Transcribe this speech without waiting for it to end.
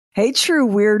Hey, true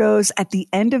weirdos. At the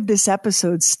end of this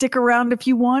episode, stick around if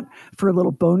you want for a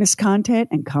little bonus content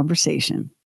and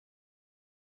conversation.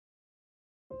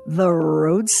 The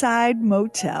Roadside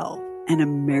Motel, an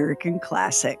American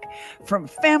classic. From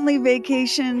family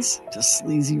vacations to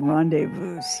sleazy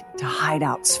rendezvous to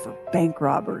hideouts for bank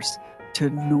robbers to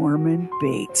Norman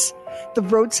Bates. The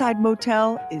Roadside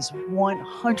Motel is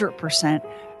 100%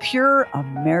 pure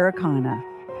Americana.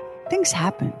 Things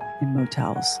happen in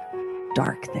motels.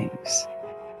 Dark things,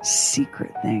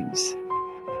 secret things,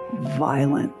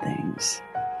 violent things.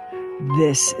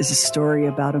 This is a story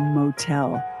about a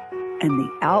motel and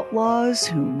the outlaws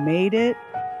who made it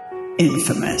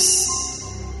infamous.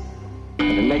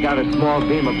 And make out a small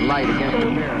beam of light against the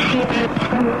mirror.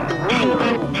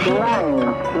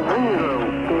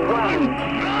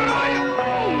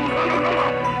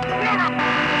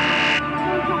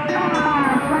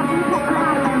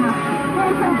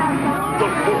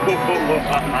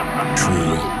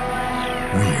 True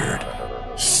weird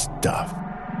stuff.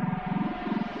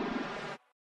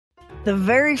 The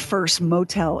very first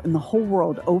motel in the whole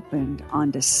world opened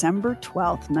on December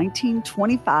 12th,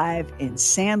 1925 in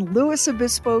San Luis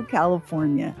Obispo,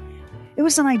 California. It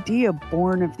was an idea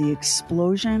born of the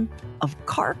explosion of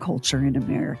car culture in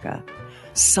America.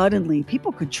 Suddenly,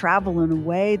 people could travel in a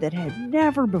way that had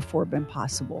never before been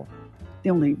possible. The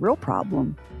only real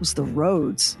problem was the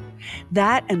roads.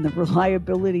 That and the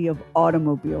reliability of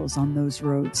automobiles on those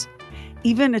roads.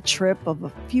 Even a trip of a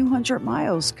few hundred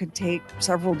miles could take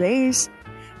several days.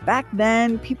 Back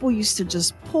then, people used to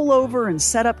just pull over and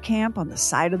set up camp on the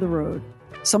side of the road,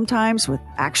 sometimes with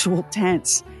actual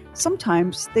tents.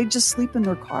 Sometimes they'd just sleep in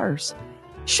their cars.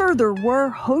 Sure, there were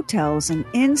hotels and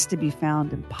inns to be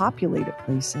found in populated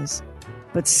places,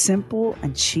 but simple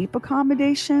and cheap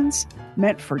accommodations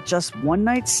meant for just one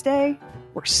night's stay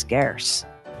were scarce.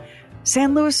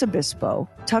 San Luis Obispo,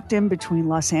 tucked in between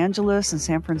Los Angeles and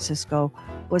San Francisco,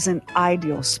 was an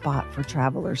ideal spot for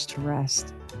travelers to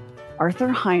rest. Arthur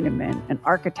Heinemann, an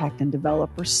architect and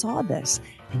developer, saw this,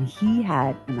 and he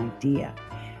had an idea.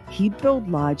 He built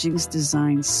lodgings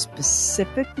designed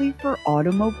specifically for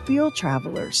automobile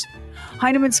travelers.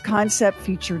 Heinemann's concept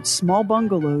featured small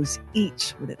bungalows,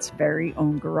 each with its very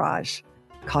own garage.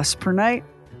 Cost per night?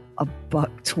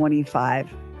 $1.25.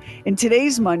 In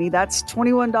today's money, that's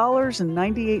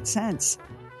 $21.98.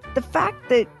 The fact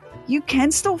that you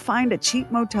can still find a cheap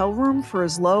motel room for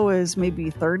as low as maybe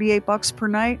 $38 per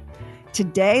night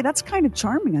today, that's kind of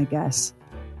charming, I guess.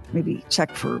 Maybe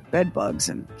check for bed bugs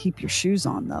and keep your shoes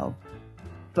on, though.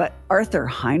 But Arthur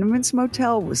Heinemann's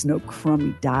motel was no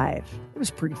crummy dive. It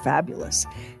was pretty fabulous.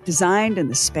 Designed in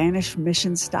the Spanish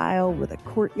Mission style with a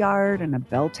courtyard and a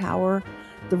bell tower,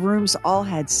 the rooms all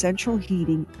had central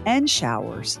heating and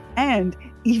showers, and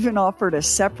even offered a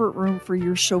separate room for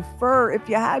your chauffeur if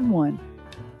you had one.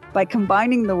 By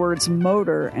combining the words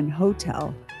motor and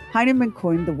hotel, Heinemann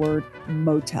coined the word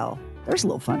motel. There's a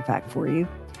little fun fact for you.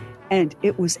 And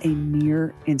it was a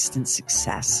near instant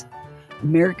success.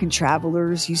 American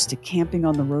travelers used to camping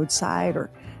on the roadside or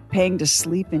paying to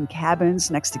sleep in cabins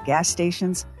next to gas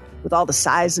stations with all the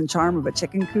size and charm of a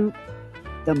chicken coop.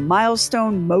 The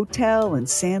Milestone Motel in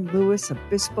San Luis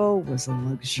Obispo was a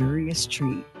luxurious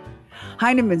treat.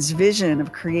 Heinemann's vision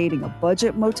of creating a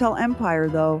budget motel empire,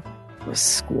 though, was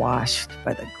squashed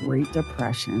by the Great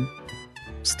Depression.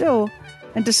 Still,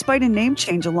 and despite a name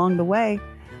change along the way,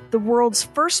 the world's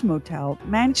first motel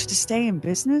managed to stay in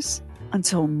business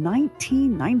until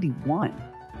 1991.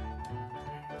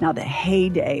 Now, the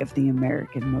heyday of the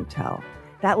American motel,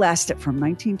 that lasted from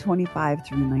 1925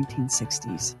 through the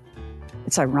 1960s.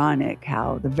 It's ironic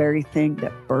how the very thing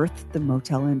that birthed the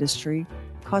motel industry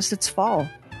caused its fall.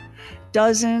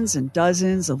 Dozens and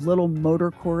dozens of little motor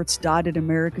courts dotted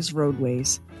America's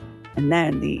roadways, and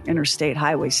then the interstate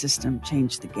highway system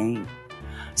changed the game.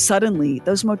 Suddenly,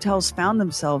 those motels found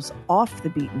themselves off the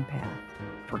beaten path,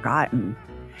 forgotten.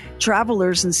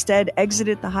 Travelers instead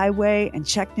exited the highway and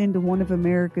checked into one of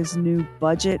America's new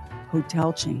budget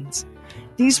hotel chains.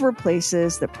 These were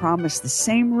places that promised the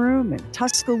same room in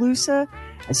Tuscaloosa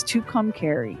as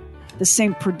Tucumcari, the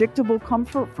same predictable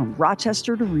comfort from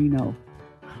Rochester to Reno.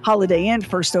 Holiday Inn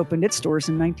first opened its doors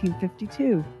in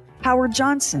 1952, Howard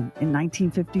Johnson in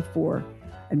 1954,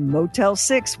 and Motel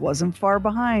 6 wasn't far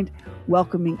behind,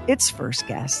 welcoming its first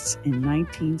guests in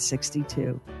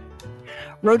 1962.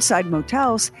 Roadside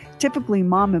motels, typically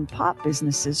mom-and-pop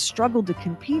businesses, struggled to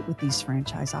compete with these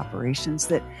franchise operations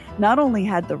that not only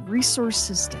had the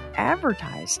resources to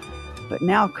advertise, but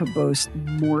now could boast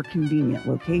more convenient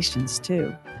locations,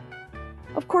 too.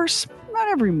 Of course, not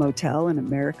every motel in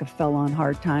America fell on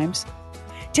hard times.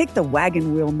 Take the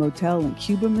Wagon Wheel Motel in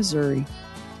Cuba, Missouri.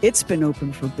 It's been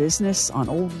open for business on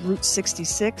Old Route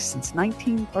 66 since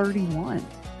 1931.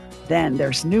 Then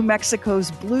there's New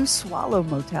Mexico's Blue Swallow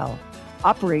Motel,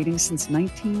 operating since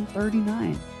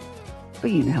 1939. But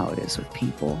you know how it is with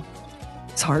people.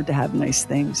 It's hard to have nice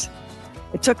things.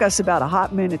 It took us about a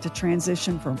hot minute to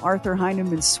transition from Arthur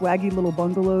Heineman's swaggy little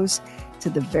bungalows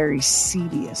to the very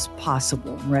seediest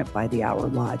possible rent-by-the-hour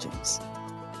lodgings.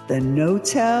 The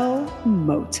No-Tell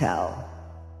Motel.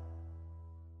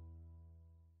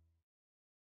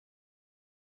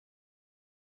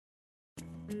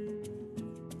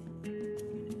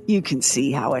 You can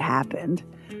see how it happened.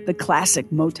 The classic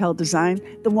motel design,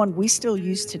 the one we still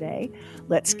use today,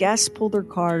 lets guests pull their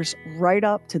cars right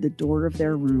up to the door of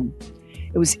their room.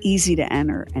 It was easy to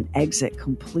enter and exit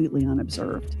completely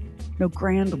unobserved. No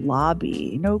grand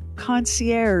lobby, no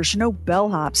concierge, no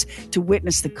bellhops to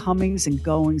witness the comings and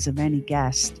goings of any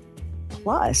guest.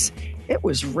 Plus, it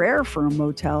was rare for a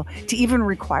motel to even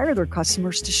require their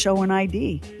customers to show an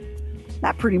ID.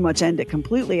 That pretty much ended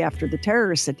completely after the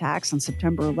terrorist attacks on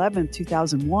September 11,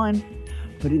 2001.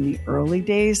 But in the early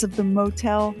days of the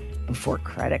motel, before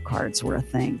credit cards were a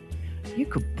thing, you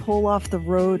could pull off the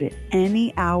road at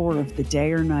any hour of the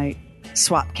day or night,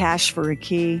 swap cash for a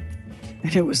key,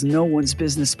 and it was no one's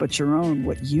business but your own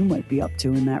what you might be up to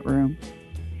in that room.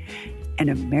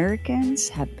 And Americans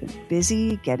have been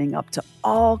busy getting up to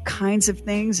all kinds of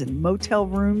things in motel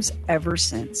rooms ever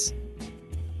since.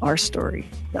 Our story,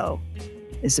 though,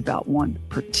 is about one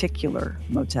particular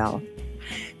motel.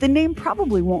 The name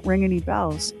probably won't ring any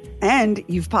bells, and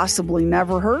you've possibly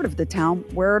never heard of the town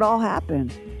where it all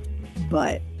happened.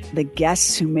 But the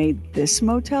guests who made this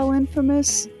motel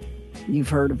infamous, you've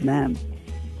heard of them.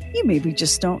 You maybe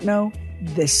just don't know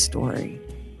this story,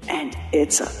 and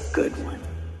it's a good one.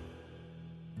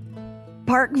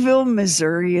 Parkville,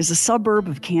 Missouri is a suburb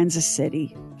of Kansas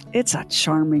City. It's a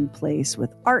charming place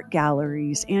with art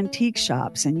galleries, antique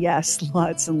shops, and yes,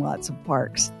 lots and lots of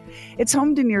parks. It's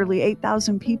home to nearly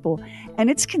 8,000 people, and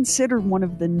it's considered one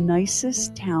of the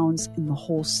nicest towns in the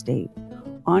whole state.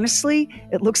 Honestly,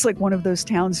 it looks like one of those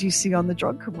towns you see on the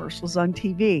drug commercials on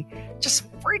TV.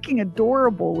 Just freaking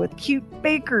adorable with cute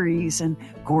bakeries and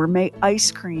gourmet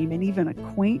ice cream and even a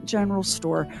quaint general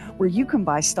store where you can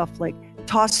buy stuff like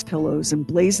toss pillows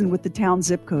emblazoned with the town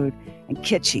zip code and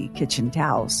kitschy kitchen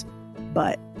towels.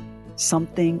 But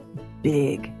something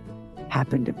big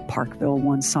happened in Parkville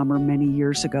one summer many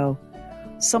years ago.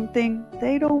 Something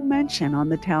they don't mention on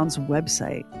the town's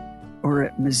website or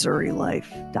at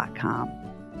MissouriLife.com.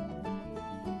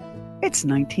 It's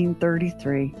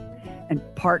 1933, and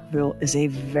Parkville is a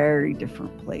very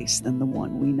different place than the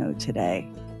one we know today.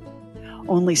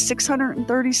 Only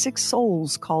 636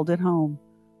 souls called it home.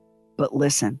 But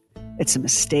listen, it's a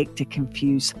mistake to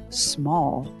confuse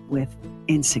small with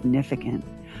insignificant,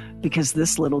 because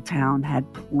this little town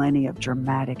had plenty of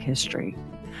dramatic history.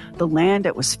 The land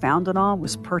it was founded on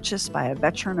was purchased by a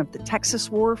veteran of the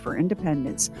Texas War for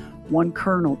Independence, one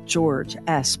Colonel George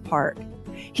S. Park.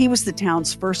 He was the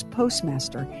town's first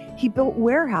postmaster. He built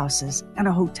warehouses and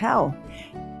a hotel.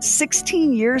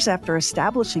 16 years after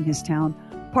establishing his town,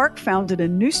 Park founded a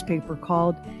newspaper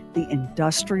called the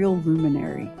Industrial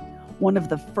Luminary, one of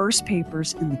the first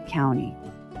papers in the county.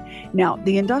 Now,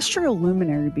 the Industrial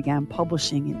Luminary began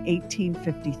publishing in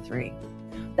 1853.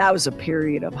 That was a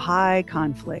period of high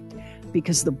conflict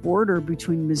because the border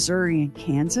between Missouri and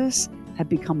Kansas had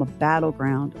become a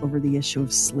battleground over the issue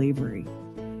of slavery.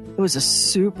 It was a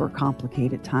super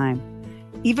complicated time.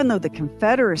 Even though the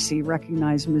Confederacy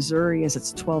recognized Missouri as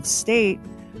its 12th state,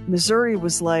 Missouri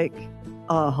was like,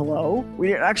 hello? We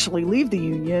didn't actually leave the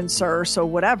Union, sir, so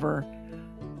whatever.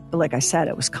 But like I said,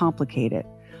 it was complicated.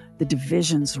 The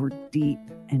divisions were deep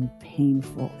and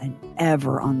painful and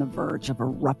ever on the verge of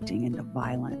erupting into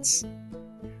violence.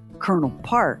 Colonel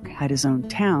Park had his own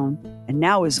town and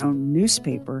now his own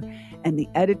newspaper, and the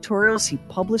editorials he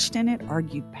published in it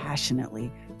argued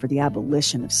passionately for the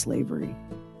abolition of slavery.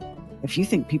 If you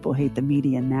think people hate the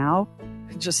media now,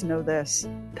 just know this,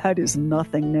 that is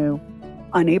nothing new.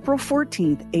 On April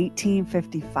 14th,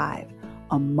 1855,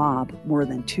 a mob more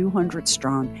than 200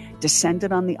 strong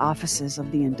descended on the offices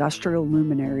of the Industrial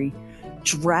Luminary,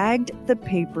 dragged the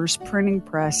paper's printing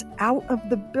press out of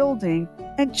the building,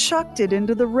 and chucked it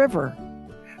into the river.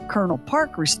 Colonel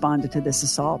Park responded to this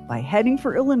assault by heading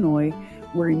for Illinois,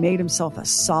 where he made himself a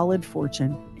solid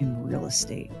fortune in real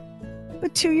estate.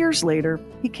 But 2 years later,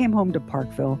 he came home to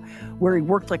Parkville, where he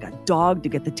worked like a dog to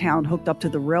get the town hooked up to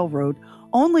the railroad,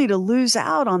 only to lose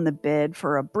out on the bid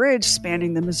for a bridge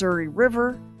spanning the Missouri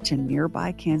River to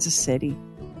nearby Kansas City.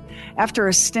 After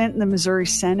a stint in the Missouri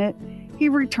Senate, he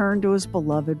returned to his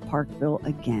beloved Parkville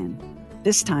again.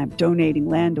 this time donating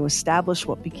land to establish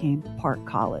what became Park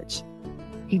College.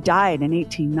 He died in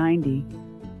 1890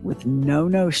 with no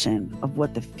notion of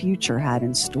what the future had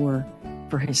in store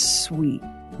for his sweet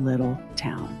little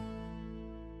town.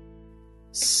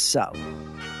 So,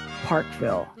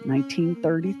 Parkville,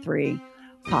 1933,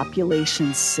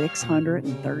 population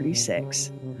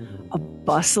 636. A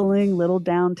bustling little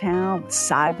downtown with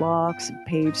sidewalks and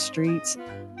paved streets,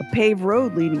 a paved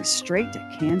road leading straight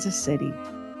to Kansas City.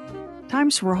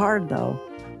 Times were hard, though,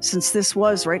 since this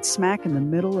was right smack in the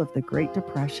middle of the Great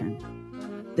Depression.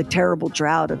 The terrible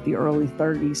drought of the early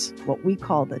 30s, what we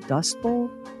call the Dust Bowl,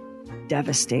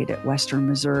 devastated western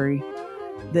Missouri.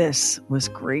 This was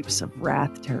grapes of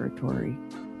wrath territory.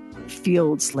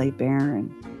 Fields lay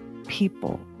barren.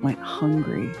 People went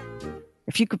hungry.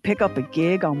 If you could pick up a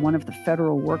gig on one of the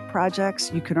federal work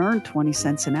projects, you could earn 20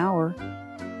 cents an hour.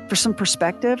 For some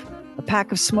perspective, a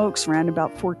pack of smokes ran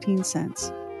about 14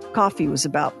 cents. Coffee was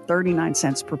about 39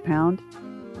 cents per pound.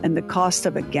 And the cost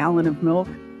of a gallon of milk,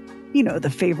 you know, the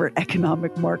favorite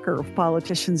economic marker of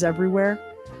politicians everywhere,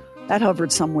 that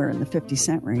hovered somewhere in the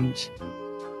 50-cent range.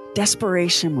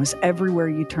 Desperation was everywhere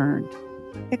you turned,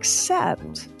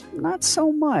 except not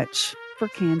so much for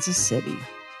Kansas City.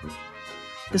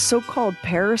 The so-called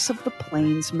Paris of the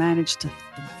Plains managed to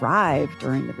thrive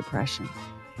during the Depression.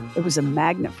 It was a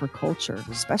magnet for culture,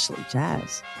 especially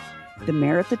jazz. The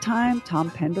mayor at the time, Tom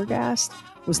Pendergast,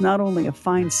 was not only a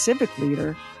fine civic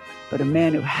leader, but a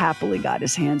man who happily got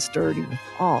his hands dirty with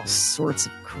all sorts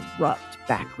of corrupt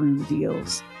backroom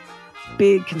deals.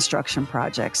 Big construction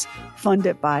projects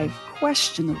funded by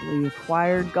questionably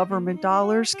acquired government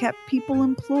dollars kept people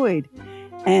employed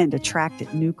and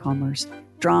attracted newcomers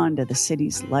drawn to the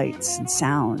city's lights and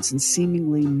sounds and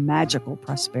seemingly magical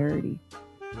prosperity.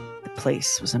 The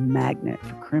place was a magnet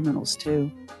for criminals,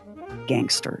 too.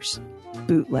 Gangsters,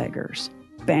 bootleggers,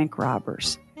 bank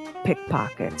robbers,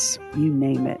 pickpockets, you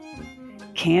name it.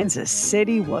 Kansas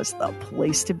City was the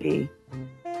place to be.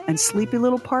 And sleepy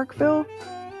little Parkville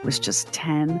was just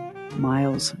 10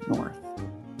 miles north.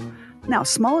 Now,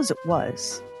 small as it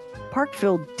was,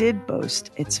 Parkville did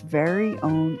boast its very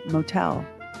own motel,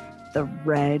 the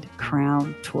Red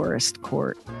Crown Tourist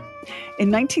Court.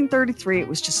 In 1933, it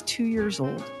was just 2 years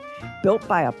old. Built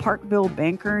by a Parkville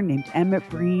banker named Emmett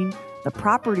Breen, the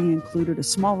property included a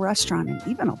small restaurant and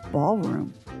even a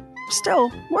ballroom.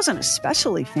 Still, wasn't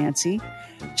especially fancy,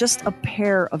 just a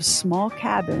pair of small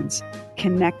cabins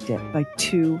connected by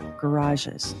 2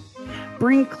 garages.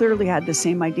 Breen clearly had the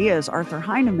same idea as Arthur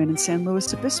Heinemann in San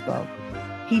Luis Obispo.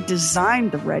 He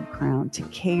designed the Red Crown to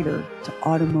cater to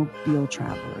automobile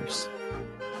travelers.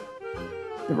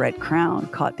 The Red Crown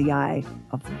caught the eye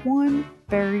of one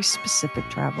very specific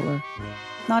traveler,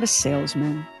 not a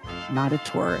salesman, not a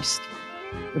tourist.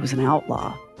 It was an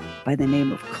outlaw by the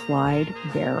name of Clyde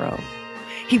Barrow.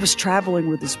 He was traveling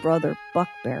with his brother, Buck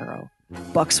Barrow,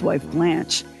 Buck's wife,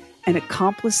 Blanche, an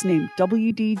accomplice named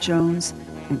W.D. Jones,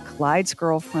 and Clyde's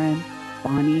girlfriend,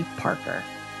 Bonnie Parker.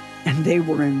 And they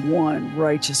were in one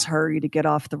righteous hurry to get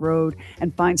off the road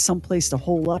and find someplace to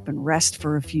hole up and rest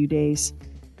for a few days.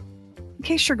 In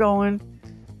case you're going,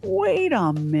 wait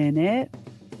a minute,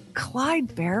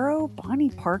 Clyde Barrow, Bonnie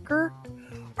Parker?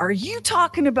 Are you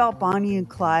talking about Bonnie and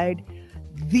Clyde?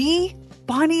 The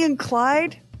Bonnie and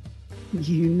Clyde?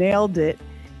 You nailed it.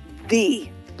 The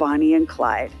Bonnie and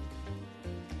Clyde.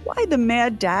 Why the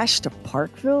mad dash to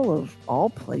Parkville of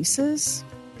all places?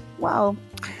 Well,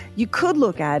 you could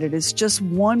look at it as just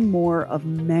one more of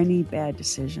many bad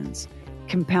decisions,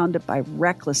 compounded by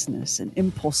recklessness and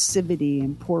impulsivity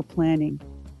and poor planning.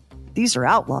 These are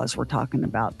outlaws we're talking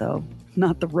about, though,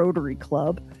 not the Rotary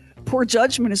Club. Poor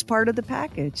judgment is part of the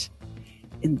package.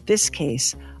 In this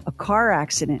case, a car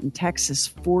accident in Texas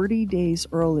 40 days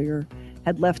earlier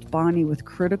had left Bonnie with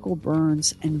critical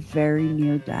burns and very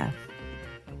near death.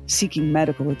 Seeking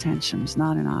medical attention was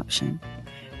not an option,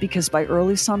 because by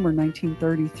early summer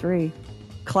 1933,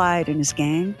 Clyde and his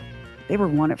gang, they were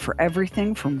wanted for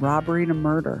everything from robbery to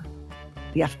murder.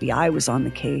 The FBI was on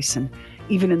the case, and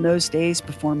even in those days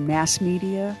before mass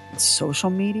media and social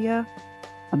media,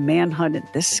 a manhunt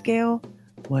at this scale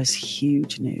was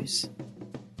huge news.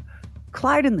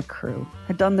 Clyde and the crew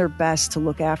had done their best to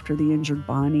look after the injured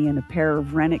Bonnie in a pair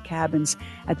of rented cabins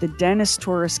at the Dennis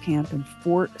Tourist Camp in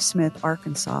Fort Smith,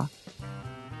 Arkansas.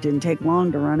 Didn't take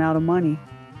long to run out of money.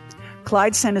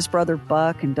 Clyde sent his brother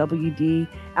Buck and W.D.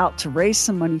 out to raise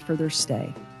some money for their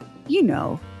stay. You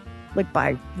know, like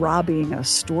by robbing a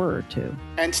store or two.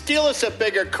 And steal us a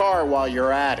bigger car while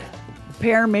you're at it. The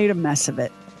pair made a mess of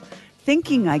it,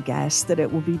 thinking, I guess, that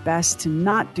it will be best to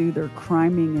not do their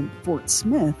criming in Fort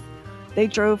Smith, They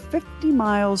drove 50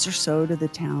 miles or so to the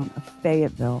town of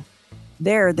Fayetteville.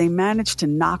 There, they managed to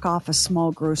knock off a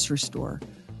small grocery store,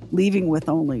 leaving with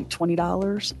only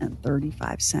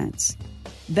 $20.35.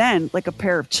 Then, like a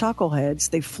pair of chuckleheads,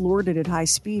 they floored it at high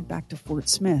speed back to Fort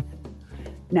Smith.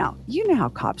 Now, you know how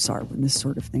cops are when this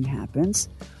sort of thing happens.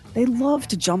 They love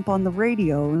to jump on the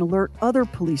radio and alert other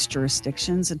police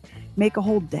jurisdictions and make a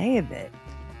whole day of it.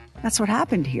 That's what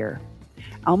happened here.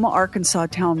 Alma, Arkansas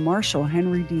Town Marshal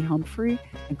Henry D. Humphrey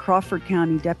and Crawford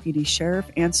County Deputy Sheriff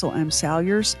Ansel M.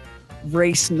 Salyers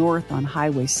raced north on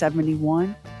Highway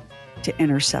 71 to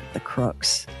intercept the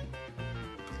crooks.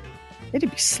 It'd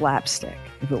be slapstick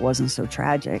if it wasn't so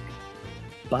tragic.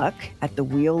 Buck, at the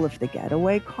wheel of the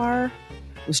getaway car,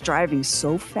 was driving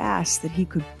so fast that he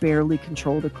could barely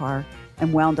control the car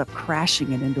and wound up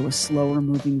crashing it into a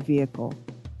slower-moving vehicle.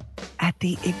 At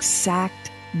the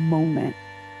exact moment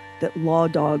that law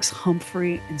dogs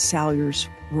Humphrey and Salyers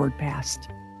roared past.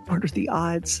 What are the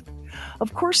odds?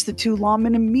 Of course, the two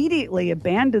lawmen immediately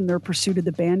abandoned their pursuit of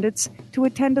the bandits to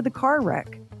attend to the car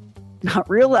wreck, not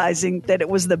realizing that it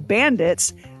was the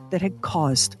bandits that had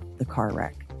caused the car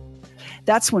wreck.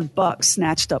 That's when Buck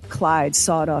snatched up Clyde's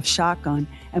sawed-off shotgun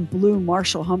and blew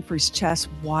Marshal Humphrey's chest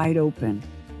wide open.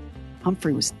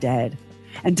 Humphrey was dead,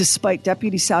 and despite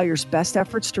Deputy Salyers' best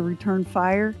efforts to return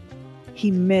fire, he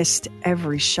missed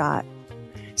every shot.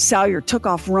 Salyer took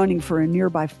off running for a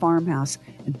nearby farmhouse,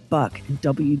 and Buck and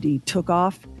WD took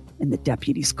off in the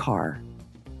deputy's car.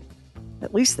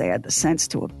 At least they had the sense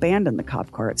to abandon the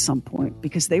cop car at some point,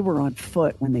 because they were on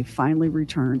foot when they finally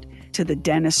returned to the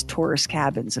Dennis Tourist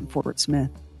Cabins in Fort Smith.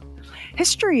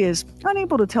 History is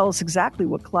unable to tell us exactly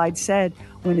what Clyde said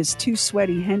when his two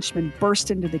sweaty henchmen burst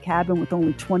into the cabin with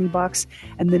only $20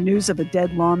 and the news of a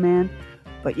dead lawman,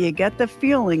 but you get the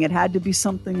feeling it had to be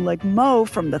something like Moe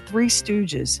from the Three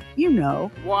Stooges. You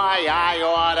know. Why, I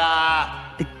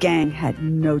oughta. The gang had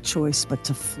no choice but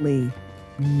to flee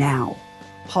now,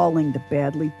 hauling the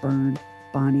badly burned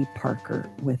Bonnie Parker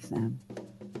with them.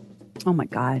 Oh my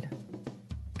God.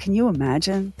 Can you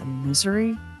imagine the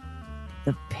misery,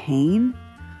 the pain,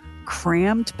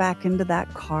 crammed back into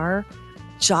that car,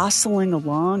 jostling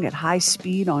along at high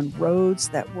speed on roads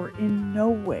that were in no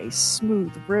way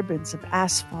smooth ribbons of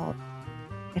asphalt?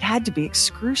 It had to be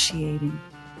excruciating.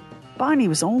 Bonnie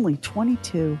was only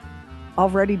 22,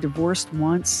 already divorced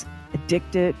once,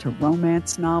 addicted to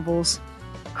romance novels,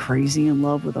 crazy in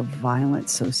love with a violent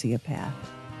sociopath,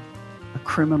 a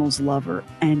criminal's lover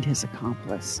and his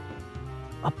accomplice,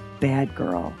 a bad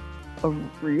girl, a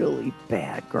really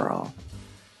bad girl,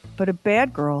 but a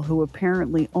bad girl who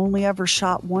apparently only ever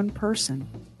shot one person,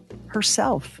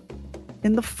 herself,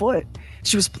 in the foot.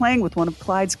 She was playing with one of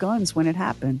Clyde's guns when it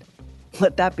happened.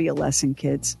 Let that be a lesson,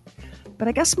 kids. But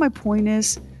I guess my point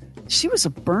is, she was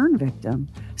a burn victim,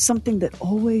 something that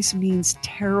always means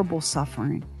terrible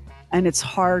suffering. And it's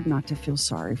hard not to feel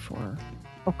sorry for her.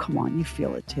 Oh, come on, you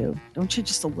feel it too. Don't you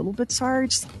just a little bit sorry?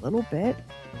 Just a little bit?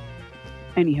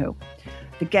 Anywho,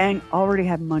 the gang already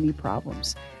had money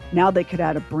problems. Now they could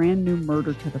add a brand new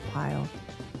murder to the pile.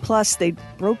 Plus, they'd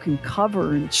broken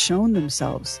cover and shown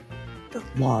themselves. The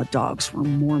law dogs were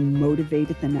more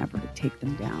motivated than ever to take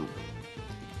them down.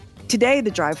 Today,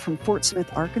 the drive from Fort Smith,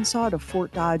 Arkansas to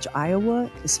Fort Dodge, Iowa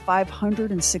is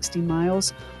 560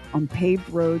 miles on paved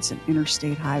roads and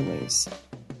interstate highways.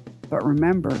 But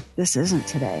remember, this isn't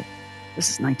today. This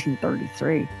is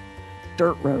 1933.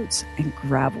 Dirt roads and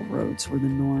gravel roads were the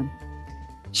norm.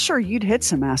 Sure, you'd hit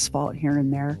some asphalt here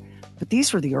and there, but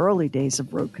these were the early days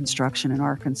of road construction in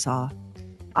Arkansas.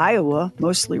 Iowa,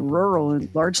 mostly rural and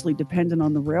largely dependent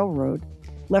on the railroad,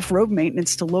 left road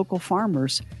maintenance to local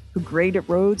farmers who graded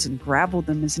roads and graveled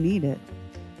them as needed.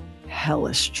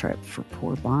 Hellish trip for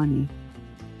poor Bonnie.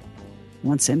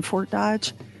 Once in Fort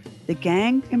Dodge, the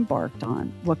gang embarked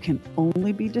on what can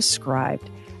only be described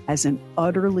as an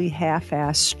utterly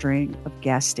half-assed string of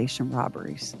gas station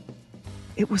robberies.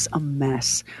 It was a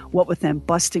mess, what with them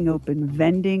busting open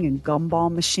vending and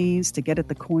gumball machines to get at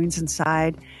the coins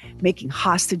inside, making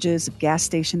hostages of gas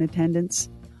station attendants.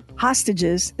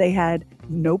 Hostages they had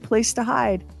no place to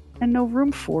hide and no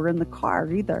room for in the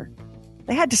car either.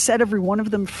 They had to set every one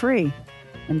of them free.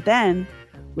 And then,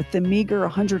 with the meager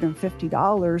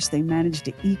 $150 they managed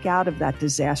to eke out of that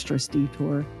disastrous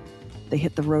detour, they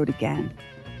hit the road again.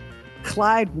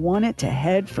 Clyde wanted to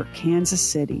head for Kansas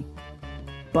City.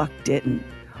 Buck didn't,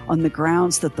 on the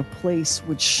grounds that the place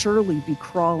would surely be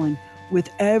crawling with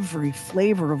every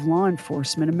flavor of law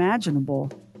enforcement imaginable.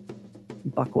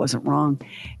 Buck wasn't wrong.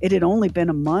 It had only been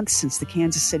a month since the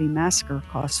Kansas City massacre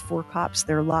cost 4 cops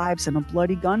their lives in a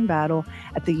bloody gun battle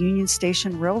at the Union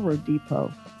Station Railroad Depot.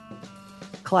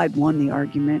 Clyde won the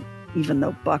argument, even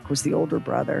though Buck was the older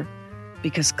brother,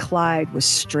 because Clyde was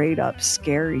straight up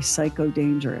scary, psycho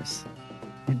dangerous.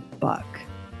 And Buck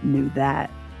knew that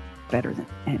better than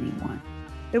anyone.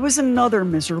 It was another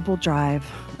miserable drive,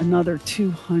 another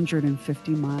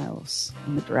 250 miles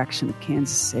in the direction of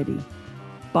Kansas City.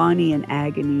 Bonnie in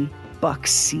agony, Buck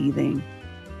seething,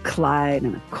 Clyde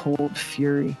in a cold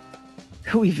fury.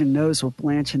 Who even knows what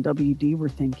Blanche and WD were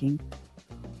thinking?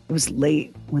 It was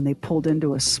late when they pulled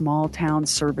into a small town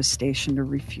service station to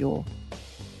refuel.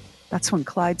 That's when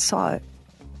Clyde saw it.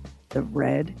 The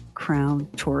Red Crown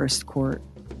Tourist Court,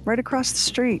 right across the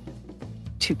street.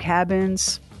 2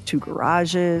 cabins, 2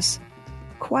 garages,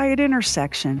 quiet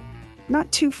intersection,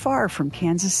 not too far from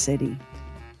Kansas City.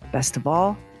 Best of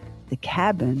all, the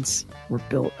cabins were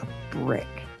built of brick,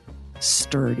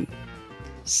 sturdy,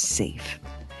 safe.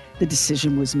 The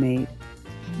decision was made.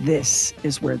 This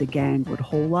is where the gang would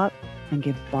hole up and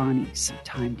give Bonnie some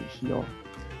time to heal.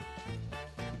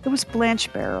 It was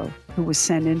Blanche Barrow who was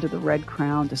sent into the Red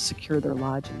Crown to secure their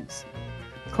lodgings.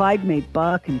 Clyde made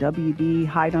Buck and WD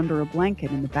hide under a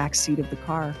blanket in the back seat of the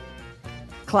car.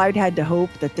 Clyde had to hope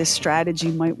that this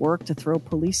strategy might work to throw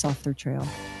police off their trail.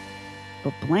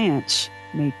 But Blanche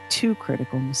made 2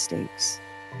 critical mistakes.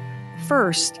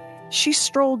 First, she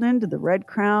strolled into the Red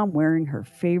Crown wearing her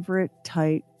favorite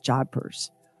tight jodhpurs.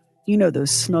 You know,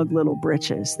 those snug little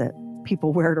breeches that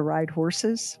people wear to ride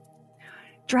horses?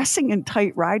 Dressing in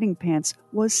tight riding pants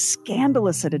was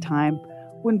scandalous at a time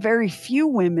when very few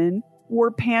women wore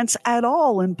pants at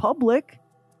all in public.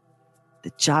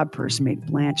 The jodhpurs made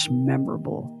Blanche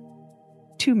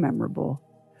memorable. Too memorable.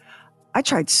 I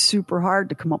tried super hard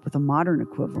to come up with a modern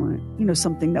equivalent,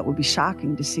 something that would be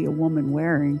shocking to see a woman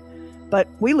wearing. But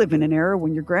we live in an era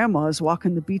when your grandma is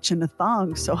walking the beach in a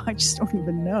thong, so I just don't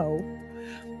even know.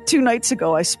 2 nights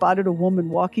ago, I spotted a woman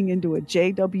walking into a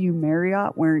JW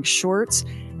Marriott wearing shorts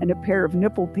and a pair of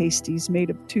nipple pasties made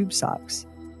of tube socks.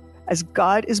 As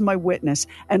God is my witness,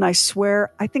 and I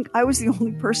swear, I think I was the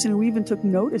only person who even took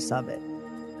notice of it.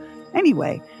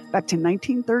 Anyway, back to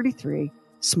 1933,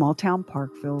 small town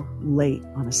Parkville, late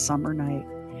on a summer night,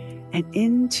 and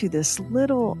into this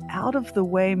little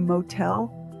out-of-the-way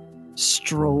motel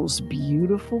strolls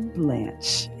beautiful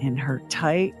Blanche in her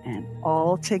tight and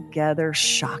altogether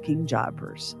shocking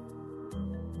jodhpurs.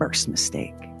 First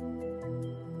mistake.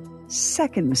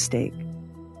 Second mistake,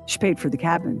 she paid for the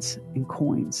cabins in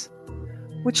coins,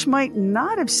 which might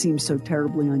not have seemed so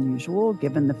terribly unusual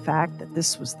given the fact that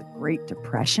this was the Great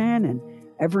Depression and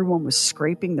everyone was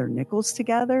scraping their nickels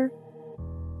together.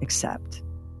 Except,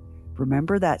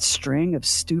 remember that string of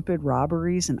stupid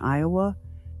robberies in Iowa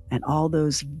and all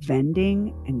those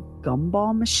vending and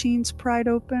gumball machines pried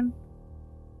open?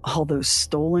 All those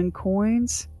stolen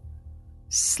coins?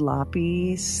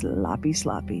 Sloppy, sloppy,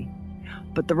 sloppy.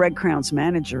 But the Red Crown's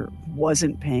manager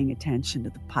wasn't paying attention to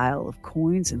the pile of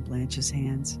coins in Blanche's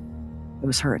hands. It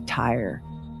was her attire.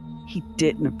 He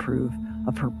didn't approve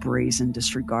of her brazen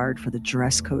disregard for the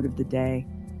dress code of the day.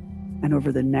 And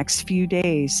over the next few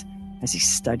days, as he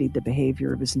studied the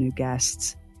behavior of his new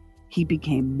guests, he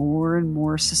became more and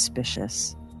more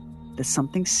suspicious that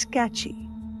something sketchy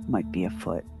might be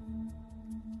afoot.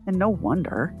 And no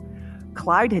wonder.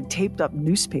 Clyde had taped up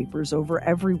newspapers over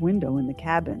every window in the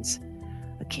cabins.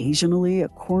 Occasionally, a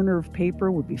corner of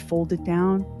paper would be folded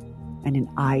down, and an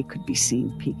eye could be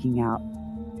seen peeking out.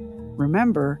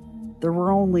 Remember, there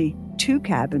were only 2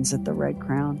 cabins at the Red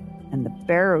Crown, and the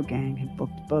Barrow gang had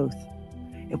booked both.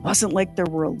 It wasn't like there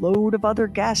were a load of other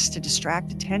guests to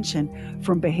distract attention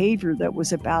from behavior that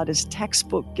was about as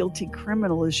textbook guilty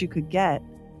criminal as you could get.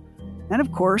 And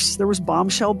of course, there was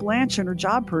Bombshell Blanche and her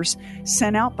jodhpurs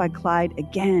sent out by Clyde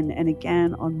again and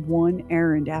again on one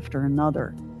errand after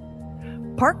another.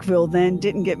 Parkville then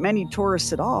didn't get many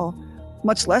tourists at all,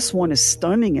 much less one as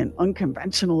stunning and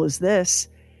unconventional as this.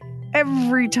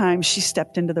 Every time she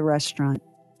stepped into the restaurant,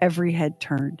 every head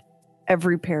turned,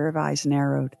 every pair of eyes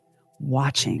narrowed,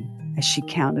 watching as she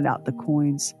counted out the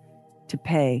coins to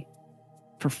pay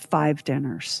for 5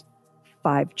 dinners,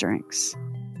 5 drinks,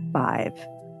 5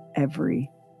 every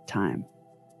time.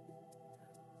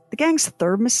 The gang's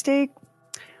third mistake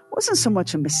wasn't so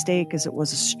much a mistake as it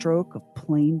was a stroke of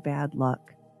plain bad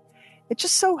luck. It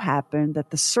just so happened that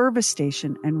the service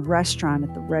station and restaurant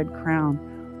at the Red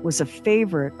Crown was a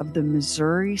favorite of the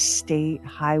Missouri State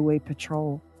Highway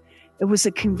Patrol. It was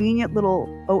a convenient little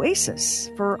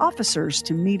oasis for officers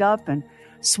to meet up and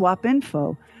swap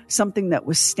info, something that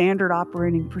was standard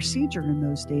operating procedure in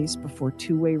those days before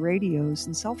two-way radios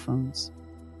and cell phones.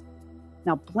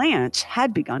 Now, Blanche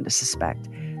had begun to suspect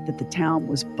that the town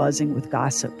was buzzing with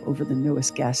gossip over the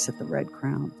newest guests at the Red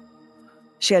Crown.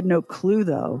 She had no clue,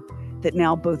 though, that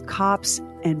now both cops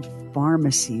and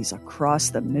pharmacies across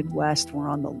the Midwest were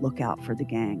on the lookout for the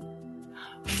gang.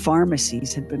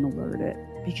 Pharmacies had been alerted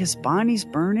because Bonnie's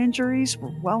burn injuries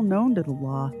were well known to the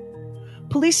law.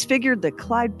 Police figured that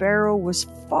Clyde Barrow was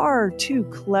far too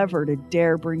clever to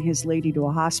dare bring his lady to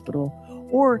a hospital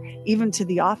or even to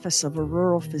the office of a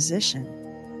rural physician.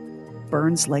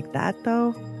 Burns like that,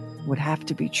 though, would have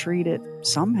to be treated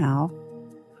somehow.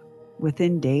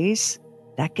 Within days,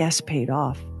 that guess paid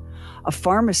off. A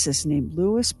pharmacist named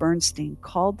Louis Bernstein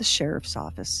called the sheriff's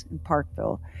office in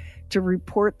Parkville to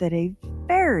report that a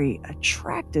very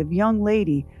attractive young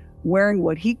lady wearing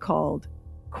what he called,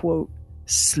 quote,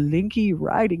 slinky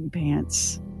riding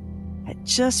pants, had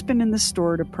just been in the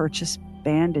store to purchase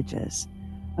bandages,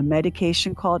 a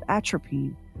medication called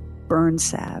atropine, burn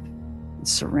salve, and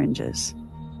syringes.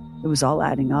 It was all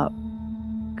adding up.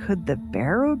 Could the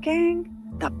Barrow Gang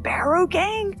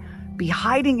be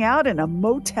hiding out in a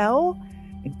motel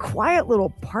in quiet little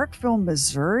Parkville,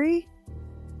 Missouri?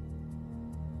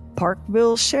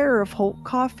 Parkville Sheriff Holt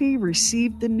Coffey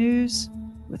received the news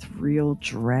with real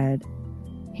dread.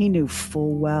 He knew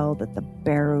full well that the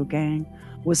Barrow Gang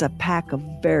was a pack of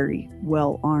very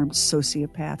well-armed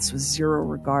sociopaths with zero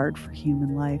regard for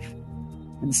human life.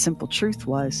 And the simple truth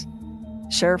was,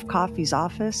 Sheriff Coffey's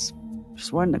office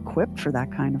just wasn't equipped for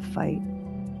that kind of fight.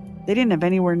 They didn't have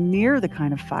anywhere near the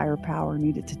kind of firepower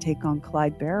needed to take on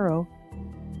Clyde Barrow.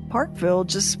 Parkville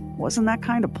just wasn't that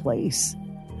kind of place.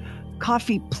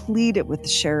 Coffey pleaded with the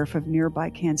sheriff of nearby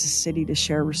Kansas City to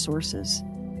share resources.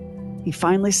 He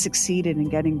finally succeeded in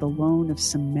getting the loan of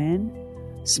some men,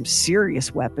 some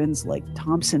serious weapons like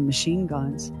Thompson machine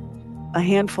guns, a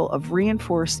handful of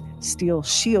reinforced steel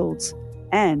shields,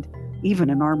 and even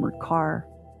an armored car.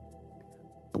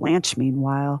 Blanche,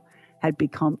 meanwhile, had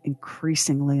become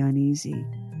increasingly uneasy.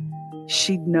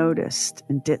 She'd noticed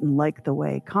and didn't like the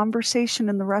way conversation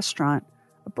in the restaurant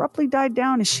abruptly died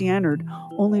down as she entered,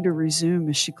 only to resume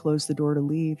as she closed the door to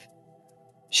leave.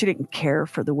 She didn't care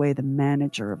for the way the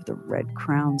manager of the Red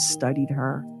Crown studied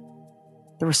her.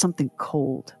 There was something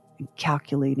cold and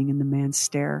calculating in the man's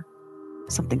stare,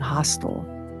 something hostile.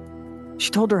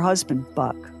 She told her husband,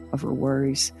 Buck, of her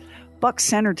worries. Buck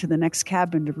sent her to the next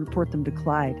cabin to report them to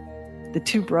Clyde. The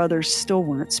two brothers still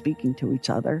weren't speaking to each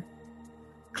other.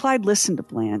 Clyde listened to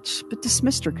Blanche, but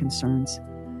dismissed her concerns.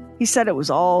 He said it was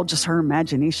all just her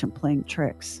imagination playing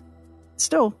tricks.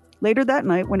 Still, later that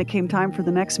night, when it came time for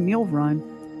the next meal run,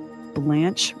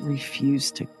 Blanche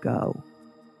refused to go.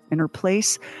 In her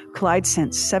place, Clyde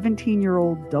sent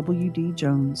 17-year-old W.D.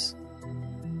 Jones.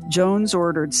 Jones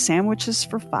ordered sandwiches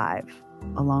for 5,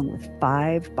 along with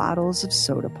 5 bottles of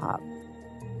soda pop.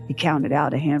 He counted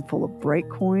out a handful of bright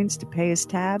coins to pay his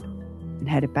tab and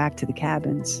headed back to the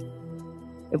cabins.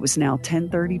 It was now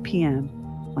 10:30 p.m.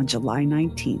 on July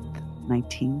 19th,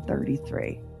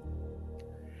 1933.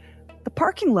 The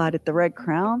parking lot at the Red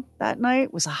Crown that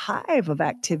night was a hive of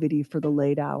activity for the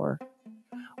late hour.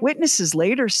 Witnesses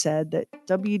later said that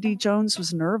W.D. Jones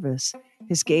was nervous,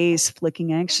 his gaze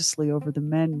flicking anxiously over the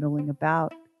men milling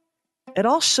about. It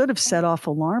all should have set off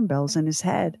alarm bells in his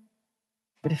head.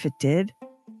 But if it did,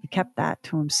 he kept that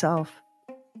to himself.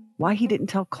 Why he didn't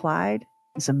tell Clyde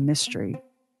is a mystery.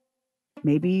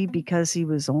 Maybe because he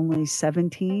was only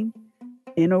 17,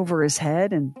 in over his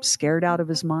head and scared out of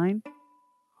his mind.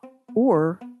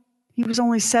 Or he was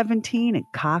only 17 and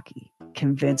cocky,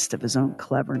 convinced of his own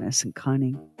cleverness and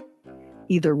cunning.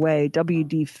 Either way,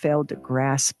 W.D. failed to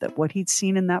grasp that what he'd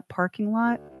seen in that parking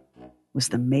lot was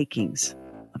the makings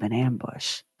of an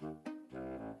ambush.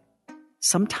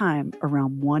 Sometime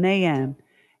around 1 a.m.,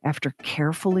 after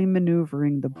carefully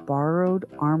maneuvering the borrowed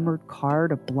armored car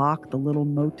to block the little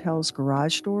motel's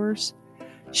garage doors,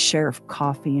 Sheriff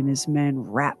Coffey and his men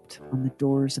rapped on the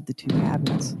doors of the 2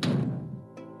 cabins.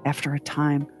 After a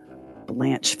time,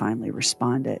 Blanche finally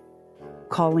responded,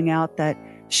 calling out that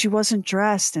she wasn't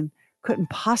dressed and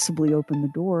couldn't possibly open the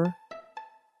door.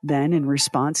 Then, in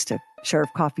response to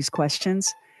Sheriff Coffey's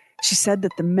questions, she said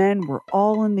that the men were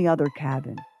all in the other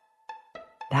cabin.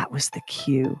 That was the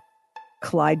cue.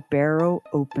 Clyde Barrow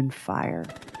opened fire.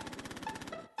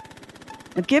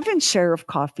 Now, given Sheriff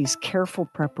Coffey's careful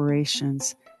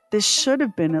preparations, this should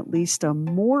have been at least a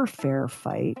more fair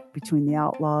fight between the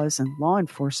outlaws and law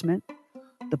enforcement.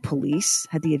 The police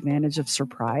had the advantage of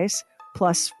surprise,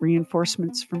 plus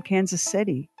reinforcements from Kansas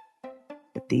City.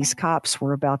 But these cops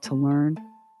were about to learn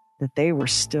that they were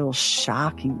still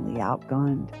shockingly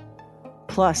outgunned.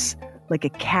 Plus, like a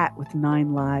cat with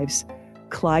 9 lives,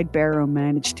 Clyde Barrow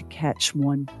managed to catch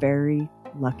one very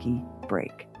lucky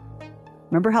break.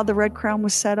 Remember how the Red Crown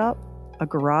was set up? A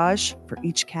garage for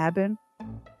each cabin?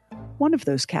 One of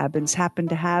those cabins happened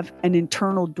to have an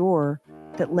internal door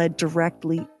that led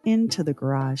directly into the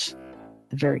garage,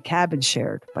 the very cabin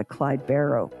shared by Clyde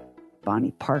Barrow,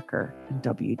 Bonnie Parker, and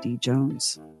W.D.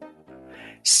 Jones.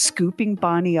 Scooping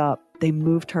Bonnie up, they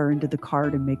moved her into the car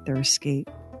to make their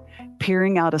escape.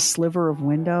 Peering out a sliver of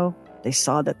window, they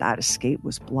saw that escape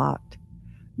was blocked,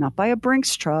 not by a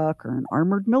Brinks truck or an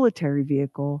armored military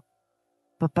vehicle,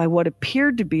 but by what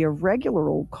appeared to be a regular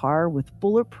old car with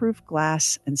bulletproof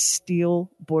glass and steel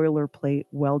boilerplate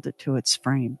welded to its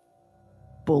frame.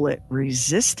 Bullet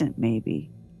resistant,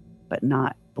 maybe, but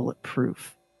not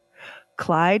bulletproof.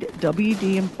 Clyde,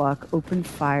 WD, and Buck opened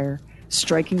fire,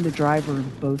 striking the driver in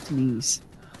both knees.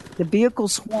 The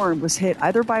vehicle's horn was hit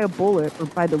either by a bullet or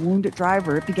by the wounded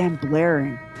driver. It began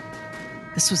blaring.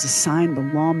 This was a sign the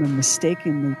lawman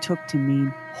mistakenly took to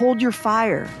mean, "Hold your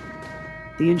fire."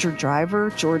 The injured driver,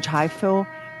 George Highfill,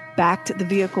 backed the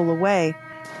vehicle away,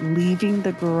 leaving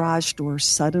the garage door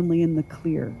suddenly in the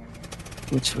clear,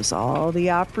 which was all the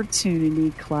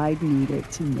opportunity Clyde needed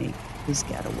to make his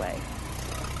getaway.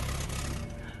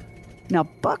 Now,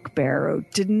 Buck Barrow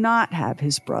did not have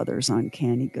his brother's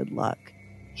uncanny good luck.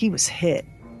 He was hit.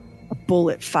 A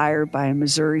bullet fired by a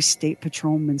Missouri State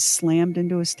Patrolman slammed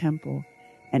into his temple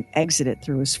and exited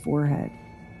through his forehead.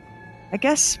 I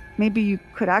guess maybe you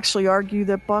could actually argue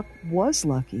that Buck was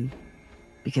lucky,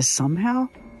 because somehow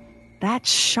that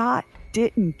shot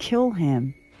didn't kill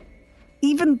him.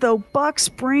 Even though Buck's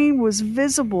brain was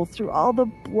visible through all the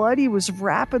blood he was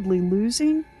rapidly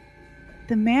losing,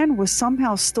 the man was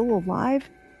somehow still alive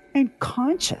and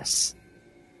conscious.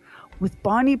 With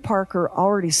Bonnie Parker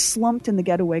already slumped in the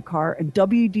getaway car and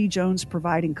W.D. Jones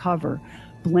providing cover,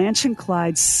 Blanche and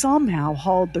Clyde somehow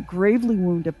hauled the gravely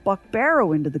wounded Buck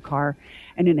Barrow into the car,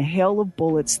 and in a hail of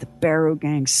bullets, the Barrow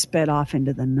gang sped off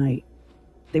into the night.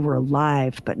 They were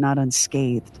alive, but not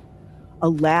unscathed. A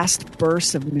last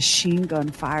burst of machine gun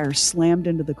fire slammed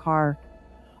into the car.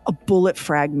 A bullet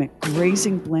fragment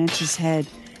grazing Blanche's head,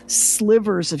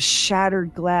 slivers of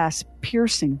shattered glass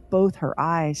piercing both her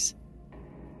eyes.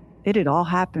 It had all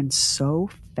happened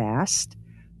so fast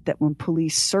that when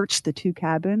police searched the two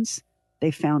cabins, they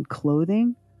found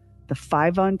clothing, the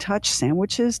 5 untouched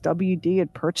sandwiches WD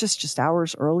had purchased just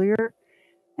hours earlier,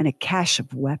 and a cache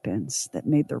of weapons that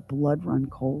made their blood run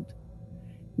cold.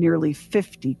 Nearly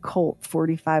 50 Colt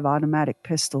 .45 automatic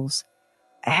pistols,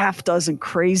 a half dozen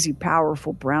crazy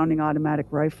powerful Browning automatic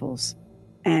rifles,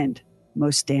 and,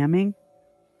 most damning,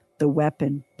 the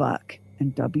weapon Buck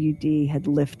and WD had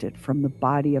lifted from the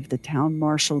body of the town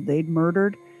marshal they'd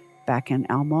murdered back in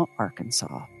Alma,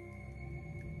 Arkansas.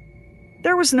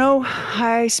 There was no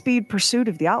high-speed pursuit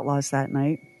of the outlaws that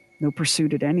night, no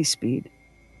pursuit at any speed.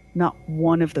 Not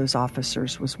one of those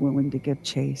officers was willing to give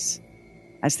chase.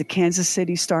 As the Kansas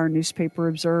City Star newspaper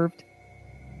observed,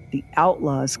 the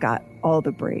outlaws got all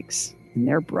the breaks in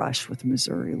their brush with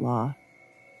Missouri law.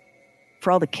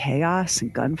 For all the chaos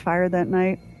and gunfire that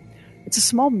night, it's a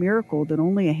small miracle that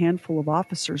only a handful of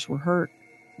officers were hurt,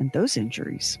 and those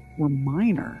injuries were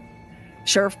minor.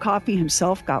 Sheriff Coffey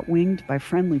himself got winged by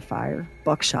friendly fire,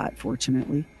 buckshot,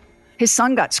 fortunately. His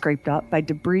son got scraped up by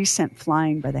debris sent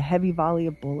flying by the heavy volley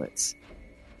of bullets.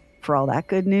 For all that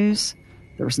good news,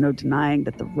 there was no denying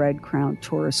that the Red Crown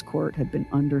Tourist Court had been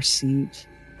under siege.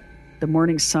 The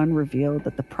Morning Sun revealed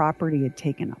that the property had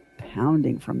taken a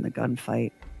pounding from the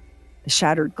gunfight. The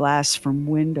shattered glass from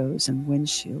windows and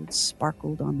windshields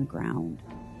sparkled on the ground.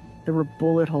 There were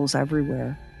bullet holes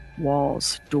everywhere,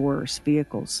 walls, doors,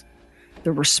 vehicles.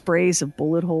 There were sprays of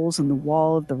bullet holes in the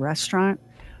wall of the restaurant,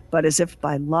 but as if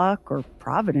by luck or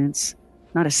providence,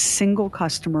 not a single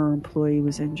customer or employee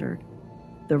was injured.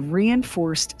 The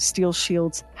reinforced steel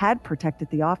shields had protected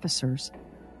the officers,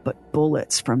 but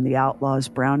bullets from the outlaws'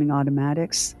 Browning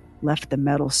automatics left the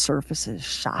metal surfaces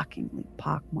shockingly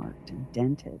pockmarked and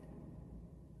dented.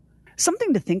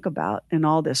 Something to think about in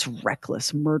all this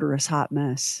reckless, murderous hot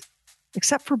mess.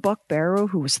 Except for Buck Barrow,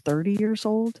 who was 30 years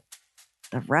old,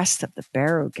 the rest of the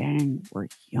Barrow gang were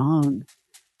young.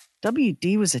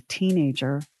 WD was a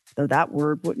teenager, though that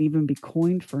word wouldn't even be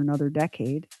coined for another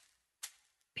decade.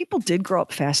 People did grow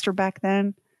up faster back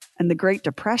then, and the Great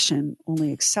Depression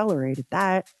only accelerated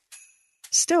that.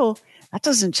 Still, that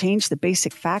doesn't change the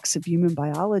basic facts of human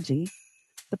biology.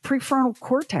 The prefrontal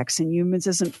cortex in humans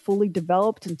isn't fully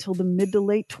developed until the mid to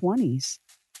late 20s.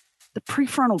 The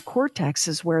prefrontal cortex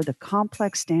is where the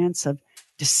complex dance of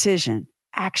decision,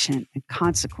 action, and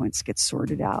consequence gets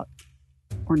sorted out.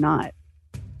 Or not,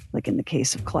 like in the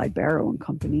case of Clyde Barrow and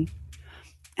company.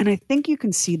 And I think you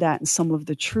can see that in some of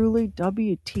the truly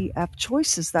WTF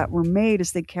choices that were made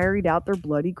as they carried out their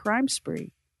bloody crime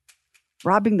spree.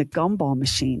 Robbing the gumball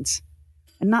machines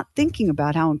and not thinking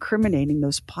about how incriminating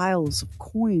those piles of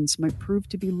coins might prove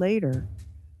to be later.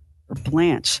 Or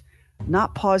Blanche,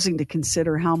 not pausing to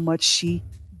consider how much she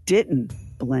didn't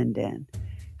blend in,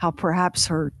 how perhaps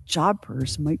her job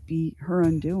purse might be her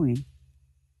undoing.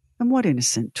 And what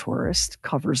innocent tourist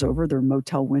covers over their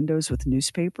motel windows with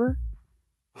newspaper?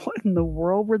 What in the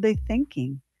world were they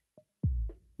thinking?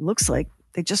 Looks like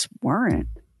they just weren't.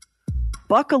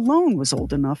 Buck alone was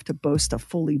old enough to boast a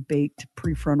fully baked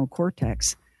prefrontal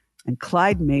cortex, and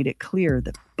Clyde made it clear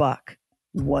that Buck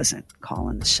wasn't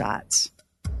calling the shots.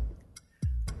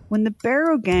 When the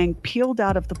Barrow gang peeled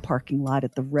out of the parking lot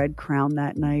at the Red Crown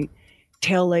that night,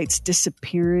 taillights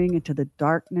disappearing into the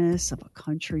darkness of a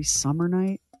country summer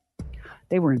night,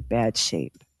 they were in bad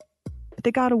shape. But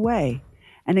they got away,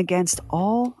 and against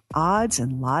all odds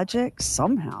and logic,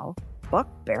 somehow, Buck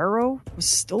Barrow was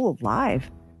still alive,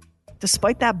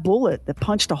 despite that bullet that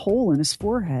punched a hole in his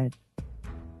forehead.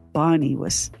 Bonnie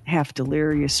was half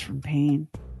delirious from pain.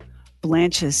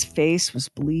 Blanche's face was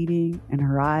bleeding and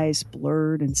her eyes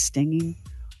blurred and stinging,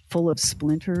 full of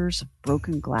splinters of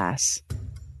broken glass.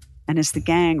 And as the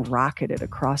gang rocketed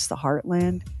across the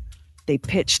heartland, they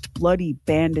pitched bloody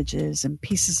bandages and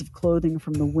pieces of clothing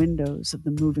from the windows of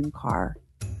the moving car,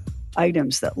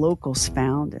 items that locals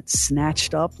found and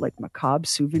snatched up like macabre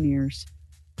souvenirs.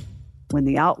 When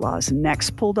the outlaws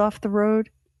next pulled off the road,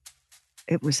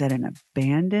 it was at an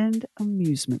abandoned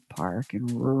amusement park in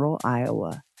rural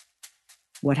Iowa.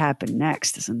 What happened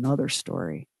next is another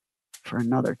story for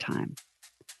another time.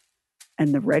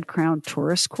 And the Red Crown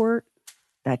Tourist Court,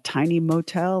 that tiny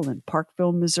motel in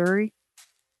Parkville, Missouri,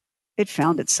 it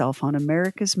found itself on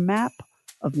America's map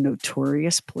of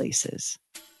notorious places.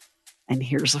 And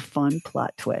here's a fun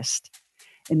plot twist.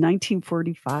 In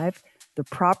 1945, the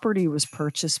property was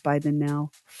purchased by the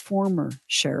now former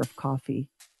Sheriff Coffey.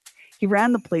 He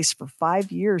ran the place for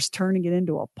 5 years, turning it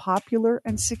into a popular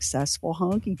and successful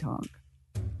honky-tonk.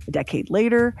 A decade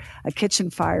later, a kitchen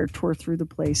fire tore through the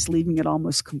place, leaving it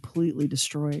almost completely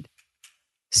destroyed.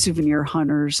 Souvenir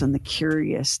hunters and the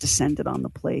curious descended on the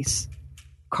place,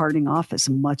 carting off as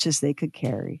much as they could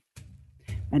carry.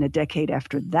 And a decade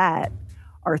after that,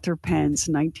 Arthur Penn's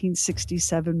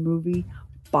 1967 movie,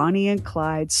 Bonnie and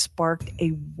Clyde, sparked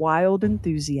a wild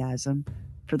enthusiasm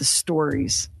for the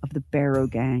stories of the Barrow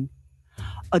Gang.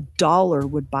 $1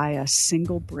 would buy a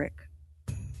single brick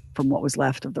from what was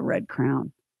left of the Red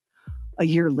Crown. A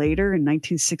year later, in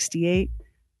 1968,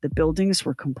 the buildings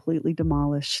were completely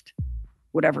demolished.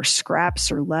 Whatever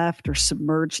scraps are left are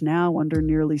submerged now under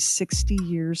nearly 60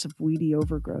 years of weedy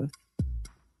overgrowth.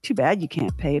 Too bad you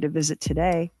can't pay to visit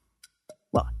today.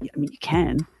 Well, I mean, you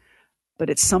can, but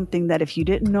it's something that if you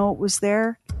didn't know it was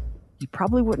there, you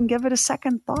probably wouldn't give it a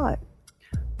second thought,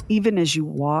 even as you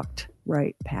walked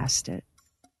right past it.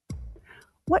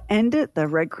 What ended the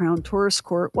Red Crown Tourist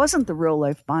Court wasn't the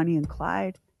real-life Bonnie and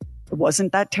Clyde. It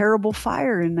wasn't that terrible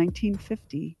fire in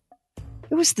 1950.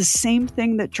 It was the same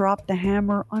thing that dropped the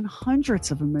hammer on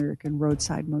hundreds of American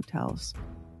roadside motels,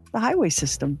 the highway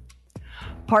system.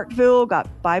 Parkville got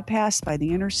bypassed by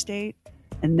the interstate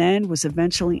and then was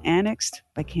eventually annexed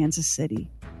by Kansas City.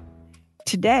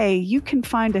 Today, you can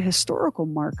find a historical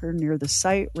marker near the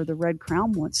site where the Red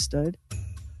Crown once stood.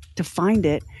 To find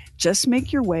it, just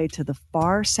make your way to the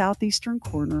far southeastern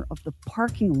corner of the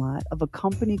parking lot of a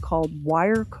company called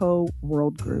Wireco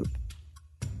World Group.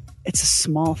 It's a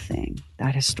small thing,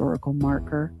 that historical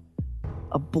marker.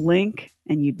 A blink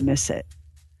and you'd miss it.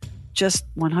 Just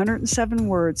 107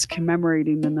 words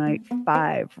commemorating the night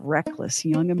 5 reckless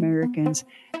young Americans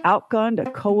outgunned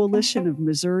a coalition of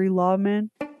Missouri lawmen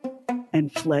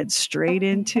and fled straight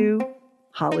into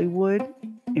Hollywood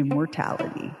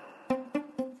immortality.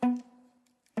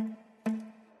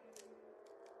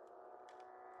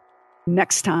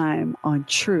 Next time on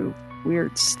True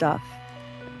Weird Stuff.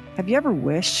 Have you ever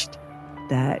wished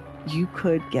that you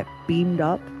could get beamed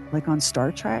up like on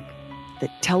Star Trek?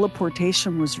 That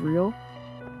teleportation was real?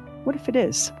 What if it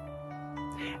is?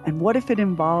 And what if it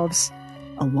involves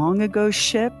a long ago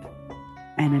ship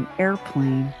and an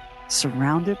airplane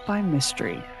surrounded by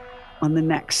mystery on the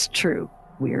next True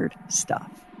Weird Stuff?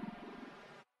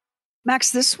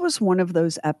 Max, this was one of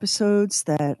those episodes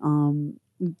that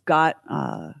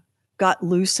got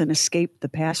loose and escaped the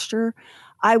pasture.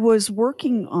 I was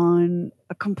working on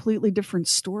a completely different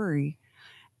story,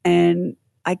 and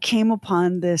I came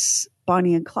upon this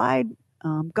Bonnie and Clyde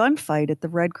gunfight at the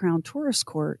Red Crown Tourist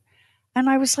Court, and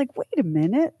I was like, "Wait a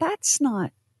minute, that's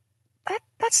not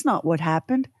what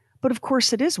happened." But of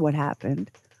course, it is what happened.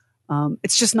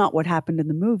 It's just not what happened in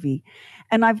the movie.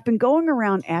 And I've been going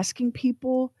around asking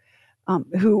people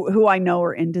who I know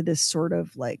are into this sort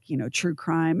of like, true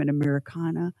crime and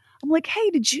Americana. I'm like, hey,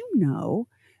 did you know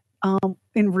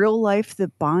in real life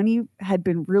that Bonnie had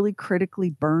been really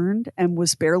critically burned and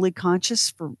was barely conscious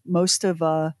for most of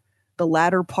the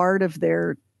latter part of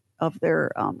their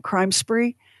crime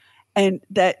spree, and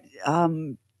that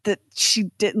she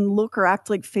didn't look or act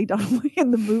like Faye Dunaway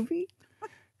in the movie,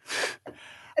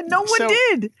 and no one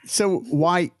did. So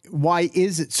why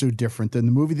is it so different than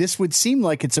the movie? This would seem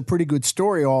like it's a pretty good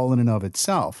story all in and of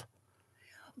itself.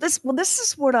 This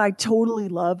is what I totally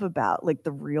love about like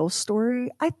the real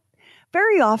story. I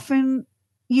very often,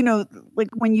 like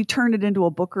when you turn it into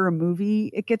a book or a movie,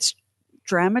 it gets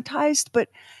dramatized, but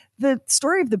the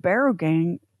story of the Barrow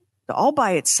Gang all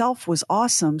by itself was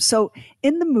awesome. So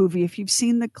in the movie, if you've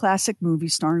seen the classic movie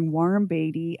starring Warren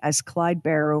Beatty as Clyde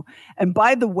Barrow, and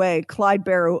by the way, Clyde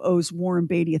Barrow owes Warren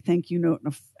Beatty a thank you note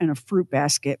and a fruit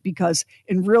basket, because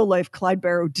in real life, Clyde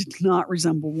Barrow did not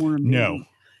resemble Warren Beatty. No.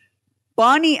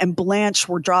 Bonnie and Blanche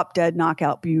were drop dead,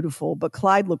 knockout beautiful, but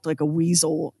Clyde looked like a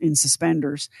weasel in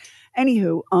suspenders.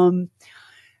 Anywho,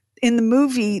 in the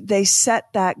movie, they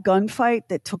set that gunfight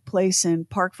that took place in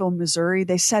Parkville, Missouri,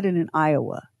 they set it in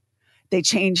Iowa. They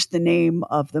changed the name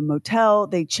of the motel.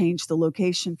 They changed the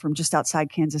location from just outside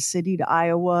Kansas City to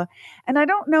Iowa. And I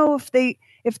don't know if they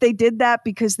did that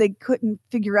because they couldn't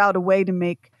figure out a way to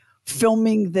make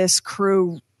filming this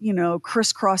crew,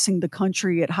 crisscrossing the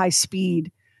country at high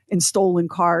speed in stolen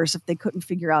cars, if they couldn't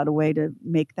figure out a way to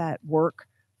make that work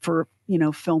for,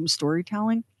 film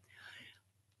storytelling.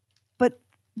 But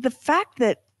the fact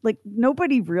that like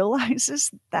nobody realizes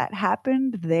that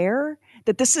happened there,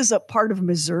 that this is a part of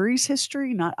Missouri's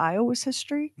history, not Iowa's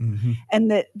history. Mm-hmm. And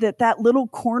that little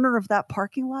corner of that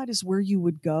parking lot is where you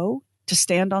would go to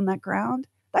stand on that ground.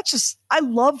 I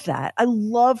love that. I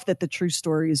love that the true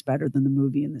story is better than the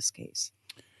movie in this case.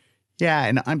 Yeah,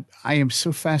 and I am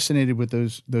so fascinated with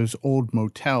those old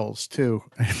motels too.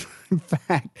 In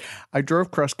fact, I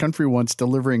drove cross country once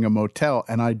delivering a motel,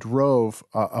 and I drove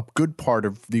a good part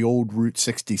of the old Route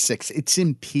 66. It's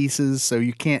in pieces, so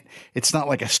you can't. It's not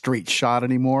like a straight shot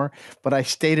anymore. But I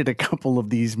stayed at a couple of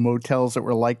these motels that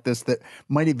were like this that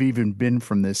might have even been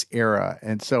from this era.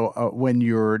 And so when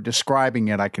you're describing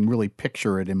it, I can really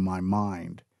picture it in my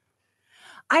mind.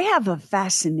 I have a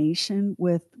fascination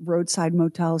with roadside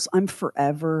motels. I'm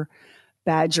forever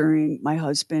badgering my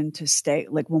husband to stay,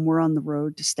 like when we're on the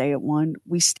road, to stay at one.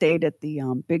 We stayed at the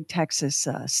Big Texas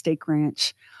Steak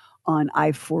Ranch on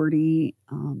I-40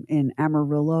 in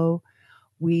Amarillo.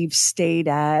 We've stayed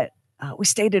at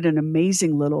an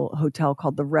amazing little hotel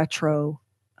called the Retro.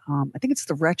 I think it's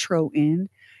the Retro Inn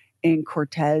in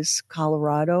Cortez,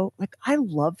 Colorado. Like, I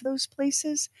love those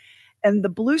places. And the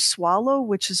Blue Swallow,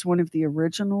 which is one of the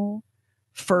original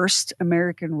first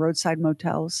American roadside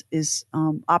motels, is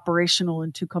operational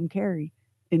in Tucumcari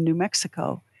in New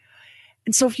Mexico.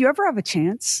 And so if you ever have a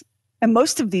chance, and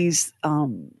most of these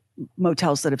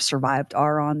motels that have survived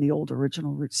are on the old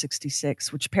original Route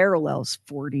 66, which parallels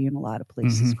 40 in a lot of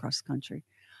places across the country,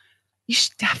 you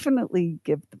should definitely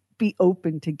be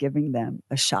open to giving them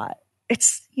a shot.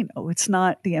 It's, it's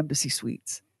not the Embassy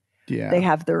Suites. Yeah. They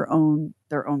have their own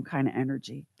kind of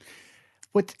energy.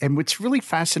 What's really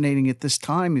fascinating at this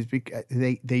time is because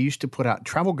they used to put out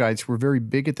travel guides were very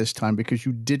big at this time because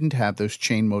you didn't have those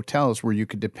chain motels where you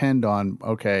could depend on,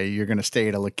 okay, you're going to stay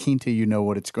at a La Quinta, you know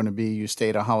what it's going to be. You stay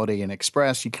at a Holiday Inn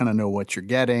Express, you kind of know what you're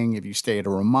getting. If you stay at a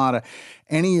Ramada,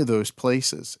 any of those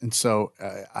places. And so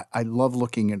I love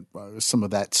looking at some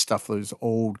of that stuff, those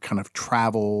old kind of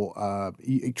travel.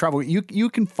 You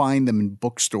can find them in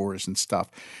bookstores and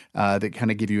stuff that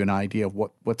kind of give you an idea of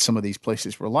what some of these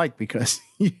places were like, because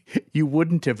you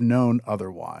wouldn't have known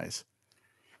otherwise.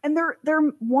 And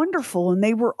they're wonderful, and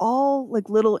they were all like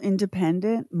little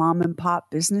independent mom and pop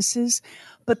businesses.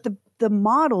 But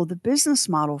the business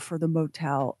model for the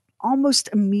motel almost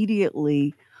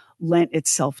immediately lent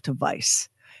itself to vice,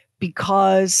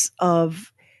 because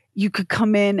of you could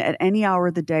come in at any hour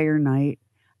of the day or night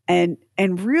and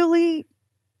really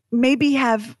maybe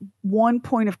have one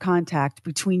point of contact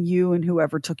between you and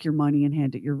whoever took your money and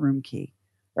handed your room key.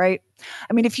 Right?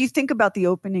 I mean, if you think about the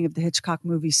opening of the Hitchcock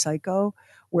movie Psycho,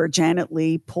 where Janet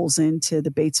Leigh pulls into the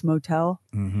Bates Motel,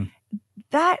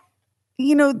 that,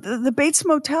 the Bates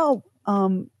Motel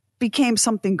became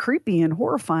something creepy and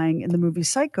horrifying in the movie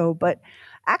Psycho. But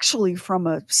actually, from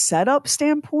a setup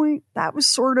standpoint, that was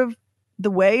sort of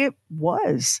the way it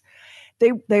was.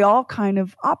 They all kind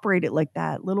of operated like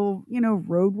that, little,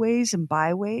 roadways and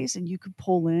byways, and you could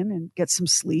pull in and get some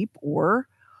sleep, or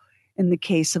in the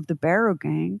case of the Barrow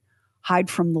Gang, hide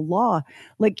from the law.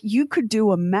 Like you could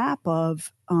do a map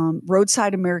of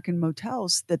roadside American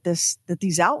motels that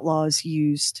these outlaws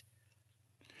used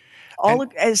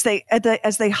as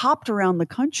they hopped around the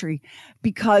country,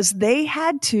 because they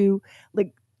had to,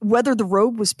 like, whether the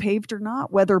road was paved or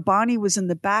not, whether Bonnie was in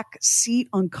the back seat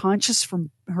unconscious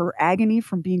from her agony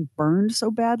from being burned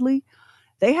so badly,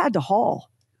 they had to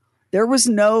haul. There was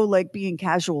no like being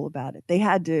casual about it. They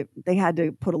had to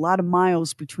put a lot of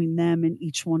miles between them and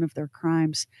each one of their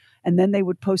crimes. And then they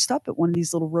would post up at one of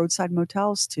these little roadside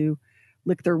motels to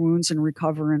lick their wounds and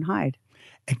recover and hide.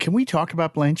 And can we talk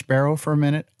about Blanche Barrow for a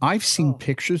minute? I've seen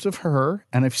pictures of her,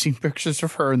 and I've seen pictures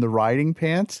of her in the riding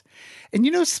pants. And,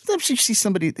 you know, sometimes you see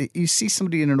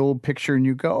somebody in an old picture and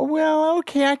you go, oh, well,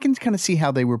 okay, I can kind of see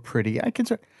how they were pretty.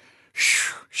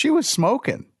 She was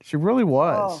smoking. She really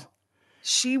was. Oh,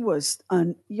 she was,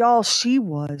 she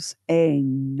was a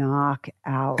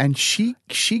knockout. And she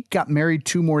got married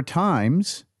 2 more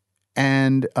times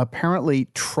and apparently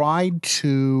tried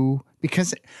to,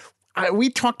 because we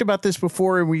talked about this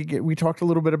before, and we talked a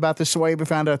little bit about this, so I even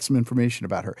found out some information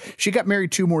about her. She got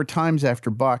married 2 more times after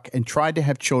Buck and tried to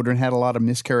have children, had a lot of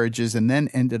miscarriages, and then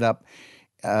ended up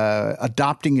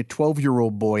adopting a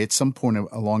 12-year-old boy at some point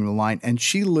along the line. And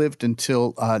she lived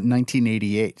until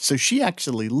 1988. So she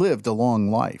actually lived a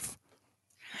long life.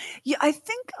 Yeah, I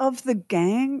think of the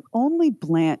gang, only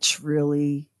Blanche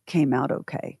really came out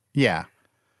okay. Yeah.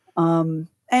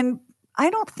 And I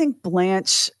don't think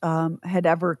Blanche had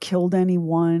ever killed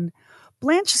anyone.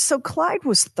 So Clyde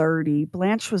was 30.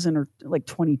 Blanche was in her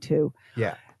 22.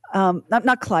 Yeah.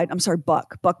 Not Clyde. I'm sorry,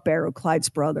 Buck. Buck Barrow, Clyde's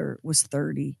brother, was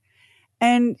 30.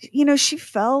 And, you know, she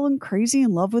fell in crazy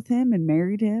in love with him and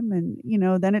married him. And, you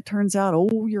know, then it turns out,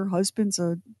 oh, your husband's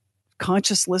a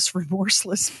conscienceless,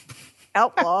 remorseless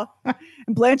outlaw. And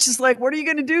Blanche is like, what are you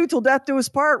going to do till death do us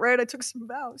part, right? I took some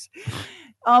vows.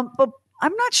 But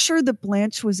I'm not sure that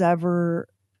Blanche was ever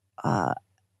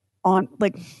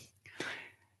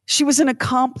she was an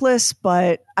accomplice,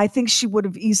 but I think she would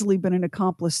have easily been an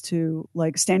accomplice to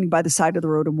like standing by the side of the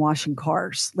road and washing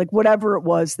cars, like whatever it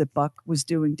was that Buck was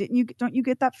doing. Don't you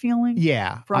get that feeling?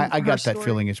 Yeah, I got that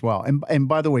feeling as well. And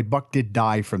by the way, Buck did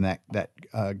die from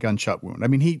that gunshot wound. I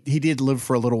mean, he did live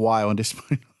for a little while, and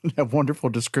despite that wonderful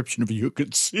description of you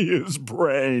could see his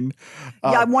brain.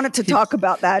 Yeah, I wanted to talk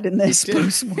about that in this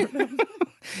postmortem.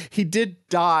 He did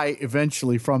die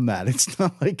eventually from that. It's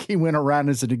not like he went around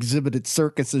as an exhibit at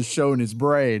circuses showing his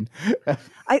brain.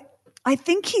 I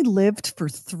think he lived for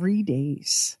 3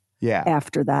 days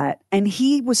after that. And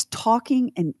he was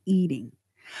talking and eating.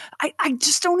 I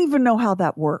just don't even know how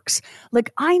that works.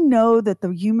 Like, I know that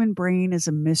the human brain is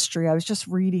a mystery. I was just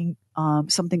reading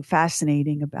something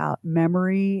fascinating about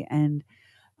memory and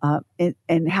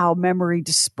how memory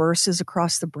disperses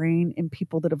across the brain in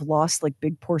people that have lost like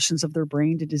big portions of their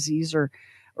brain to disease or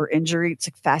injury. It's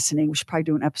like fascinating. We should probably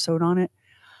do an episode on it.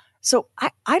 So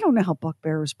I don't know how Buck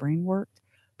Barrow's brain worked,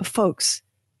 but folks,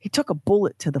 he took a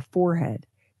bullet to the forehead.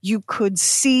 You could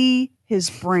see his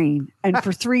brain. And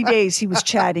for 3 days, he was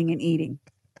chatting and eating.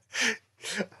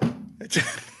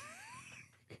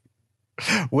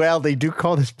 Well, they do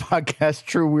call this podcast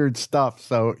True Weird Stuff.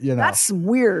 So, you know. That's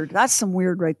weird. That's some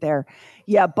weird right there.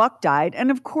 Yeah, Buck died.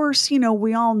 And of course, you know,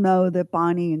 we all know that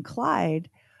Bonnie and Clyde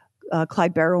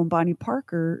Barrow and Bonnie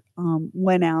Parker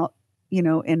went out, you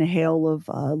know, in a hail of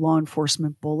law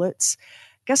enforcement bullets.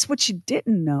 Guess what you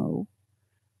didn't know?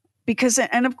 Because,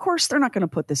 and of course, they're not going to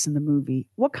put this in the movie.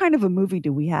 What kind of a movie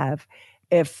do we have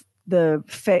if the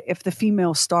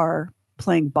female star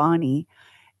playing Bonnie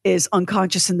is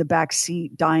unconscious in the back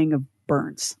seat, dying of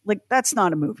burns? Like, that's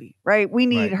not a movie, right? We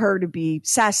need her to be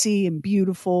sassy and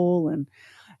beautiful,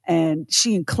 and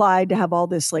she and Clyde to have all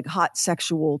this like hot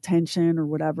sexual tension or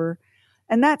whatever.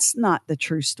 And that's not the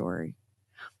true story.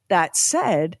 That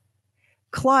said,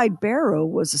 Clyde Barrow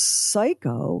was a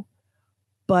psycho,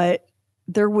 but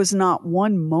there was not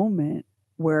one moment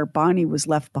where Bonnie was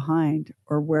left behind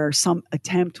or where some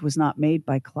attempt was not made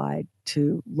by Clyde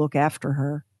to look after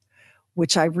her,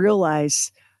 which I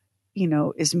realize, you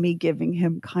know, is me giving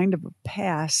him kind of a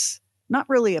pass. Not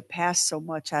really a pass so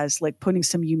much as like putting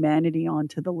some humanity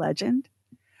onto the legend.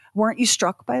 Weren't you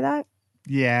struck by that?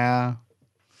 Yeah.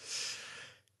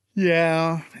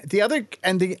 Yeah. The other guy,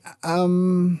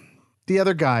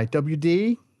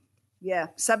 WD. Yeah.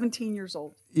 17 years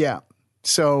old. Yeah.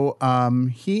 So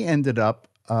he ended up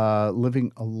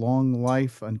living a long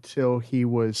life until he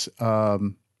was I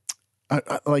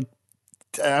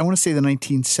want to say the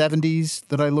 1970s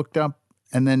that I looked up,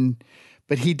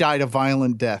 but he died a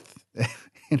violent death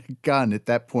in a gun at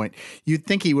that point. You'd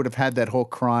think he would have had that whole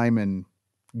crime and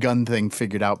gun thing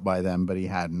figured out by then, but he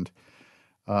hadn't.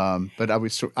 But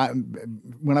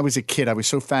when I was a kid, I was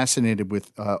so fascinated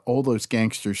with all those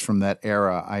gangsters from that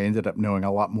era. I ended up knowing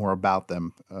a lot more about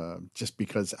them just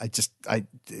because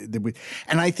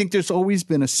and I think there's always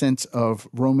been a sense of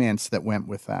romance that went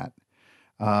with that.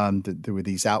 There were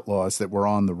these outlaws that were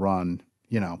on the run,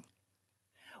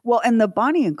 Well, and the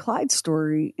Bonnie and Clyde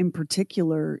story in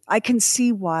particular, I can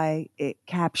see why it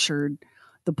captured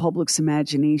the public's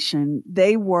imagination.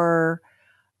 They were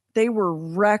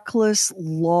reckless,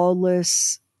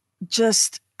 lawless,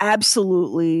 just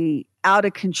absolutely out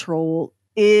of control,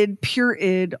 pure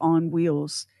id on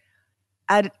wheels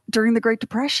during the Great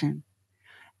Depression.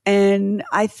 And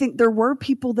I think there were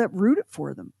people that rooted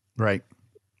for them. Right.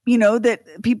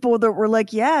 That people that were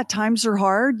like, yeah, times are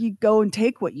hard. You go and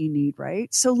take what you need.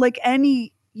 Right. So like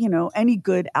any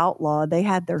good outlaw, they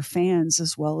had their fans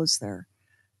as well as their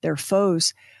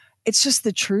foes. It's just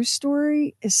the true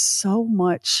story is so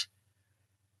much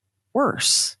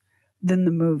worse than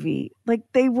the movie. Like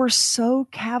they were so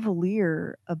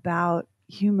cavalier about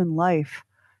human life.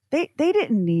 They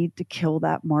didn't need to kill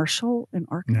that marshal in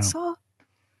Arkansas. No.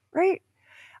 Right.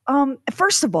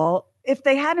 First of all, if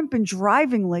they hadn't been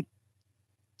driving like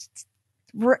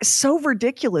so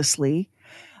ridiculously,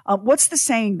 what's the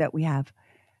saying that we have?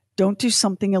 Don't do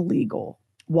something illegal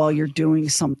while you're doing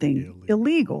something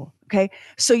illegal. Okay.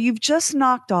 So you've just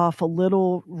knocked off a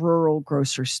little rural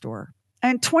grocery store,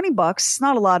 and $20, it's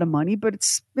not a lot of money, but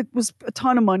it was a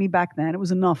ton of money back then. It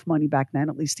was enough money back then,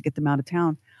 at least to get them out of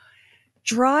town.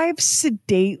 Drive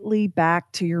sedately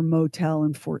back to your motel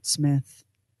in Fort Smith.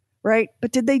 Right.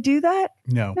 But did they do that?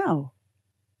 No.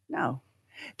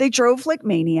 They drove like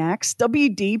maniacs.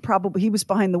 WD probably, he was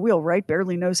behind the wheel, right?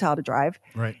 Barely knows how to drive.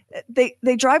 Right.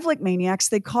 They drive like maniacs.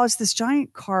 They cause this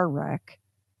giant car wreck,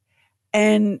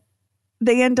 and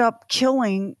they end up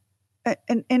killing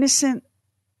an innocent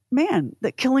man,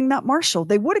 killing that marshal.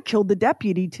 They would have killed the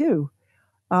deputy too.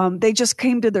 They just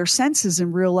came to their senses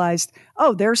and realized,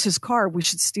 oh, there's his car. We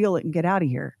should steal it and get out of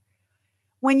here.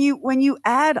 When you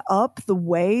add up the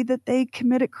way that they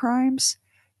committed crimes,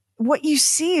 what you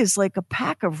see is like a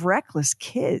pack of reckless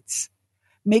kids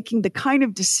making the kind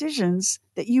of decisions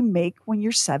that you make when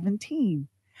you're 17.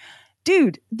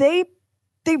 Dude, they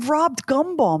robbed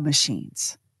gumball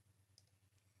machines.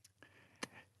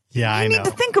 Yeah, I know. You need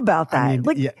to think about that. I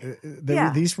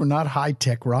mean, these were not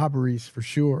high-tech robberies for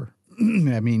sure.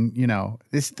 I mean,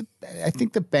 I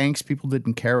think the banks, people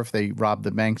didn't care if they robbed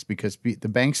the banks because the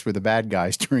banks were the bad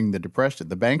guys during the Depression.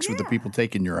 The banks were the people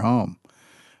taking your home.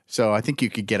 So I think you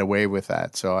could get away with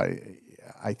that. So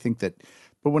I think that,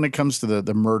 but when it comes to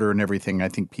the murder and everything, I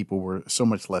think people were so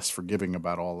much less forgiving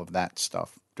about all of that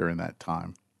stuff during that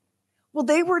time. Well,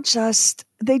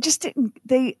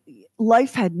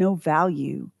 life had no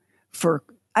value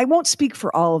I won't speak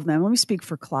for all of them. Let me speak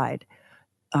for Clyde.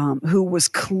 Who was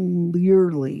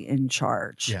clearly in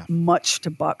charge, much to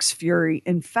Buck's fury.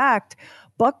 In fact,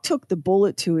 Buck took the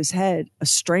bullet to his head,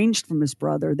 estranged from his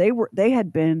brother. They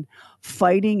had been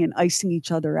fighting and icing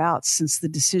each other out since the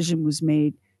decision was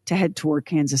made to head toward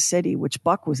Kansas City, which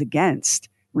Buck was against,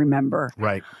 remember?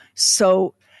 Right.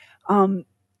 So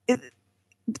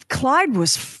Clyde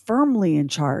was firmly in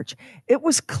charge. It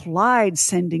was Clyde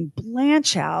sending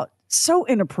Blanche out, so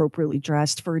inappropriately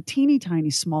dressed, for a teeny tiny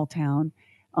small town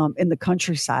in the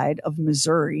countryside of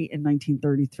Missouri in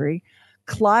 1933.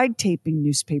 Clyde taping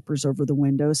newspapers over the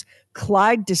windows.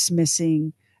 Clyde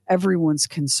dismissing everyone's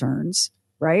concerns,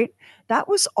 right? That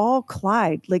was all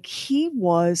Clyde. Like, he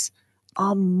was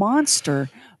a monster,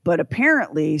 but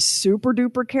apparently super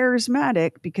duper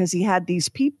charismatic because he had these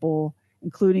people,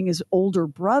 including his older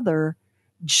brother,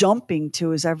 jumping to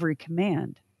his every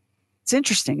command. It's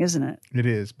interesting, isn't it? It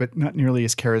is, but not nearly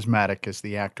as charismatic as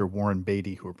the actor Warren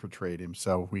Beatty who portrayed him.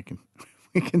 So we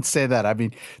can say that. I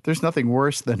mean, there's nothing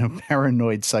worse than a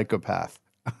paranoid psychopath.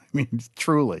 I mean,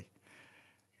 truly.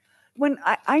 When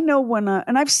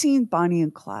and I've seen Bonnie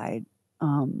and Clyde.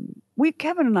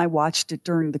 Kevin and I watched it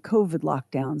during the COVID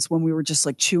lockdowns when we were just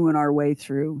like chewing our way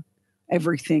through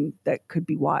everything that could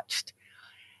be watched.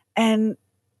 And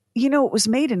it was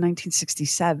made in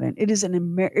 1967. It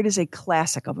is a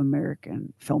classic of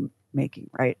American filmmaking,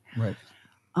 right? Right.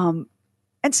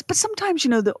 But sometimes,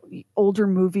 the older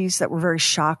movies that were very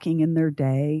shocking in their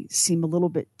day seem a little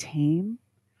bit tame.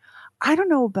 I don't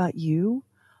know about you,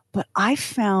 but I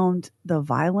found the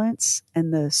violence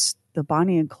and the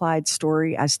Bonnie and Clyde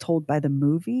story as told by the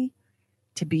movie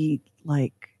to be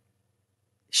like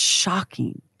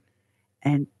shocking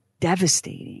and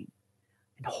devastating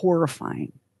and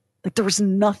horrifying. Like there was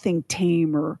nothing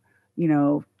tame or,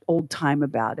 old time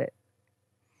about it.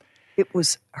 It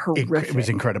was horrific. It was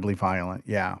incredibly violent.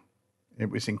 Yeah. It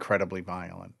was incredibly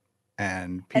violent.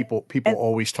 And people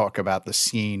always talk about the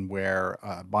scene where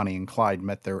Bonnie and Clyde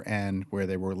met their end, where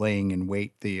they were laying in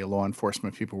wait. The law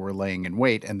enforcement people were laying in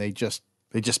wait, and they just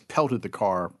pelted the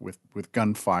car with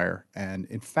gunfire. And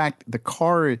in fact, the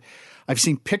car, I've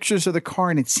seen pictures of the car,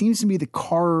 and it seems to me the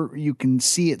car, you can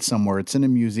see it somewhere. It's in a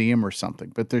museum or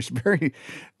something. But there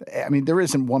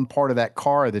isn't one part of that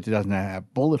car that doesn't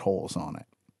have bullet holes on it.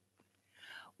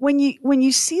 When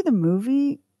you see the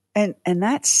movie and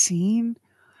that scene,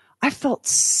 I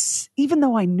felt, even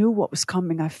though I knew what was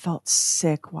coming, I felt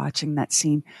sick watching that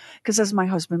scene. Because as my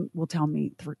husband will tell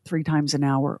me 3 times an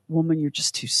hour, woman, you're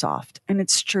just too soft. And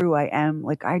it's true, I am.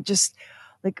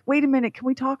 Wait a minute, can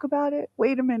we talk about it?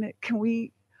 Wait a minute,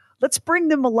 let's bring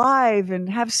them alive and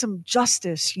have some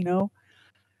justice,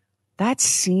 That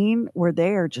scene where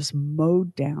they are just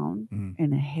mowed down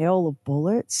in a hail of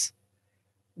bullets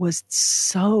was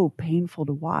so painful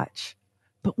to watch.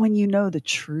 But when you know the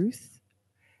truth,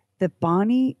 that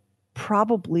Bonnie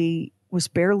probably was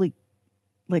barely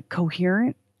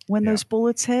coherent when those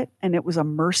bullets hit, and it was a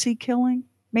mercy killing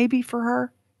maybe for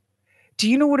her. Do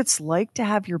you know what it's like to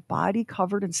have your body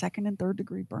covered in 2nd and 3rd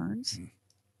degree burns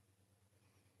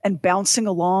and bouncing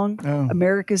along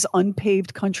America's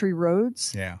unpaved country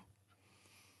roads? Yeah.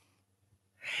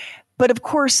 But of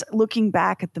course, looking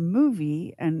back at the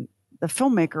movie and the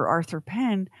filmmaker, Arthur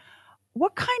Penn,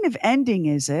 what kind of ending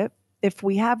is it if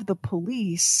we have the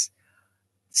police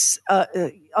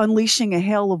unleashing a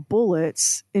hail of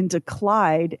bullets into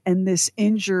Clyde and this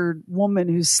injured woman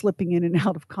who's slipping in and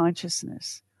out of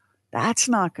consciousness? That's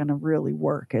not going to really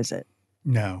work, is it?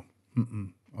 No.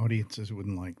 Audiences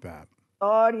wouldn't like that.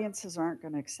 Audiences aren't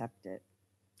going to accept it.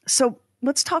 So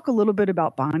let's talk a little bit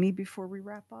about Bonnie before we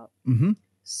wrap up. Mm-hmm.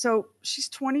 So she's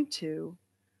 22.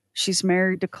 She's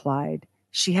married to Clyde.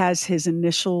 She has his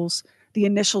initials, the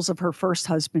initials of her first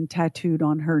husband, tattooed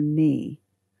on her knee,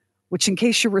 which, in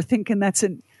case you were thinking that's a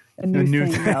new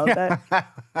thing. No,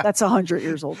 that's 100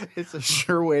 years old. It's a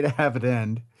sure way to have it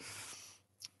end.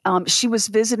 She was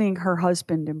visiting her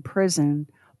husband in prison.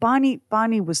 Bonnie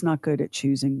was not good at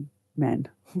choosing men.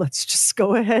 Let's just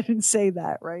go ahead and say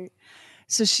that, right?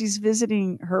 So she's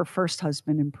visiting her first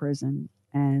husband in prison,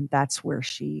 and that's where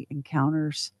she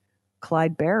encounters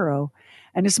Clyde Barrow.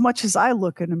 And as much as I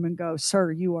look at him and go,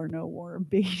 sir, you are no Warren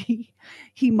Beatty,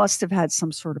 he must have had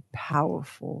some sort of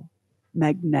powerful,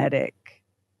 magnetic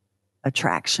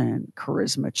attraction,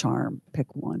 charisma, charm.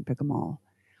 Pick one, pick them all.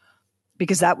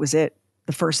 Because that was it.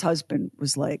 The first husband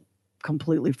was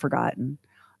completely forgotten,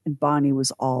 and Bonnie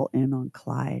was all in on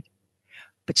Clyde.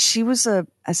 But she was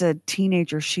as a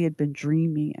teenager, she had been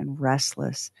dreamy and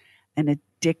restless and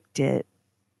addicted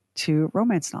to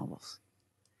romance novels.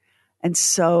 And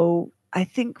so I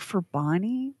think for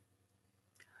Bonnie,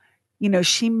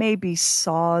 she maybe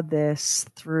saw this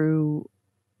through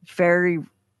very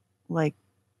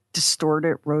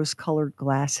distorted rose-colored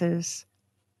glasses.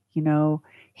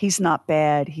 He's not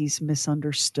bad. He's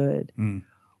misunderstood.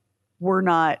 We're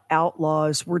not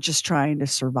outlaws. We're just trying to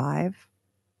survive.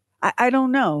 I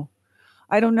don't know.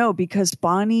 I don't know, because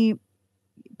Bonnie's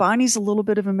a little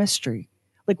bit of a mystery.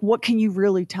 What can you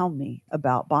really tell me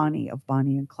about Bonnie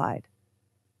and Clyde?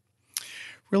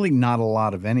 Really not a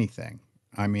lot of anything.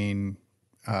 I mean,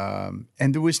 and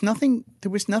there was nothing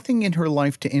in her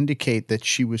life to indicate that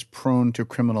she was prone to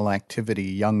criminal activity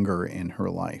younger in her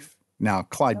life. Now,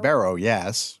 Clyde Barrow,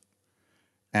 yes.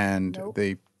 And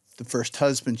the first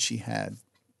husband she had,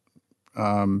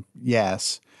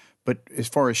 yes. But as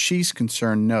far as she's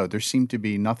concerned, no. There seemed to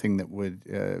be nothing that would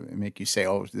make you say,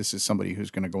 oh, this is somebody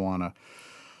who's going to go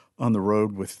on the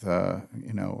road with, a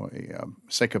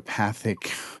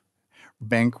psychopathic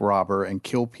bank robber and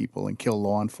kill people and kill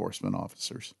law enforcement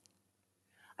officers.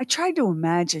 I tried to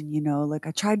imagine,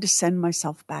 I tried to send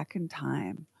myself back in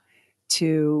time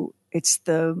to, it's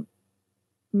the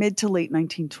mid to late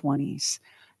 1920s.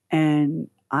 And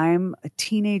I'm a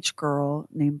teenage girl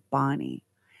named Bonnie.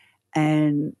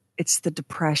 And it's the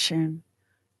Depression.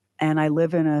 And I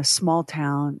live in a small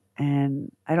town,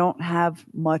 and I don't have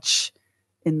much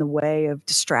in the way of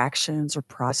distractions or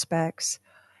prospects.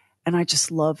 And I just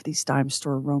love these dime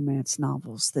store romance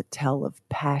novels that tell of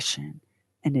passion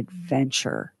and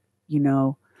adventure.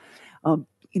 The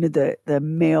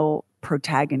male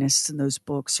protagonists in those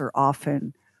books are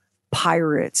often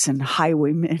pirates and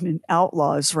highwaymen and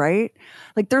outlaws, right?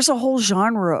 There's a whole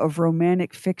genre of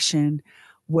romantic fiction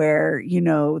where,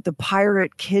 the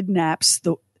pirate kidnaps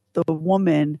the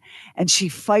woman and she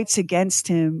fights against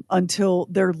him until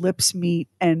their lips meet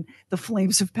and the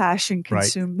flames of passion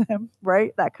consume them,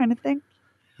 right? That kind of thing.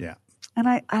 Yeah. And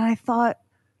I thought,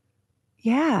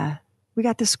 yeah, we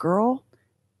got this girl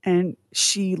And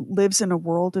she lives in a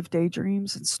world of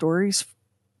daydreams and stories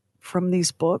from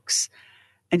these books.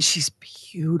 And she's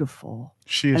beautiful.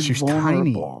 She is. She's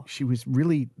tiny. She was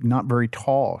really not very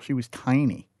tall. She was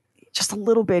tiny. Just a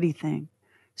little bitty thing.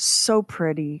 So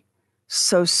pretty,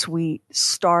 so sweet,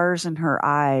 stars in her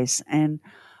eyes, and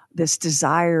this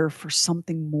desire for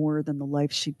something more than the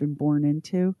life she'd been born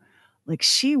into. Like,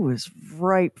 she was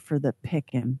ripe for the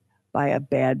picking by a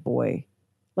bad boy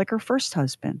like her first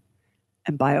husband,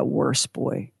 and by a worse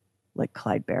boy like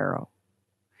Clyde Barrow.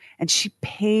 And she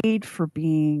paid for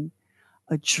being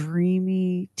a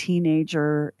dreamy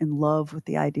teenager in love with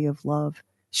the idea of love.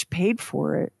 She paid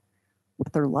for it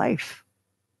with her life.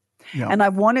 Yeah. And I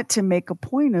wanted to make a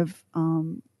point of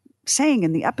saying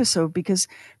in the episode, because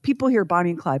people hear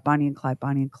Bonnie and Clyde, Bonnie and Clyde,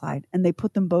 Bonnie and Clyde, and they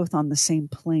put them both on the same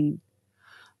plane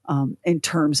in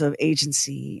terms of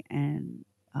agency and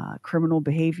criminal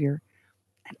behavior.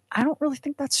 And I don't really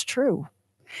think that's true.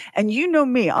 And you know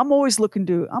me, I'm a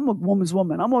woman's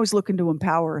woman. I'm always looking to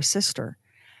empower a sister.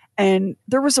 And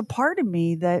there was a part of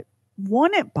me that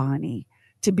wanted Bonnie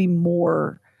to be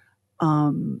more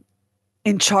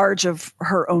in charge of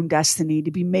her own destiny, to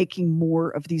be making more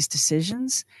of these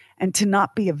decisions and to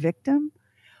not be a victim.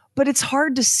 But it's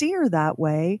hard to see her that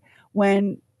way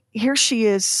when here she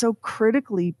is so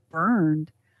critically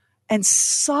burned and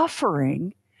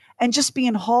suffering and just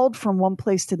being hauled from one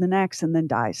place to the next and then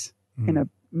dies in a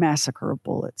massacre of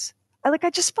bullets. I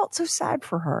just felt so sad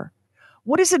for her.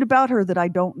 What is it about her that I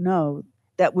don't know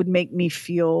that would make me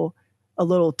feel a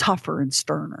little tougher and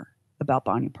sterner about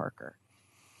Bonnie Parker?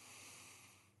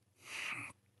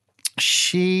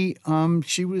 She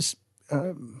was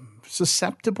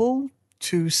susceptible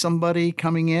to somebody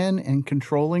coming in and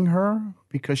controlling her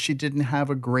because she didn't have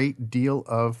a great deal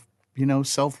of,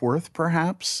 self-worth,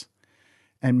 perhaps.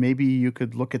 And maybe you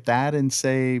could look at that and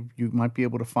say you might be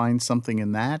able to find something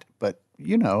in that. But,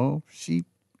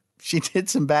 she did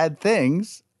some bad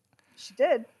things. She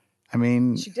did. I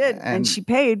mean, she did. And she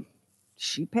paid.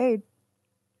 She paid.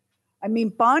 I mean,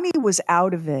 Bonnie was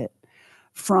out of it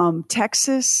from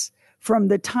Texas. From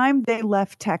the time they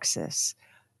left Texas,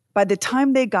 by the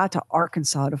time they got to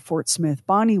Arkansas, to Fort Smith,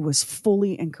 Bonnie was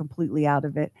fully and completely out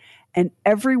of it. And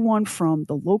everyone from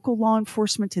the local law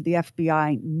enforcement to the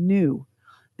FBI knew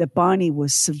that Bonnie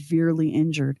was severely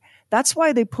injured. That's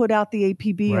why they put out the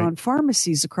APB on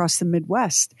pharmacies across the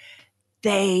Midwest.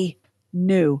 They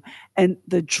knew. And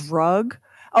the drug,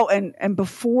 and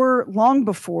long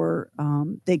before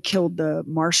they killed the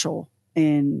marshal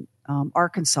in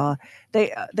Arkansas,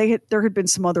 there had been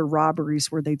some other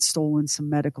robberies where they'd stolen some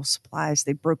medical supplies.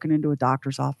 They'd broken into a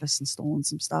doctor's office and stolen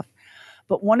some stuff.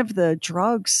 But one of the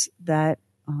drugs that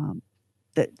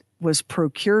was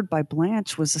procured by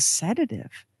Blanche was a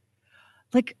sedative.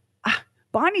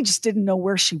 Bonnie just didn't know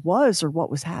where she was or what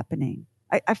was happening.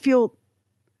 I feel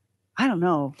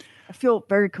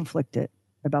very conflicted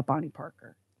about Bonnie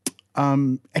Parker.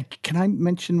 Can I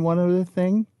mention one other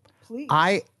thing? Please.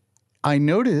 I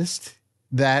noticed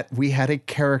that we had a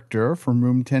character from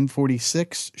Room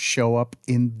 1046 show up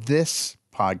in this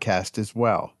podcast as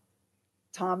well.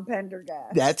 Tom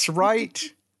Pendergast. That's right.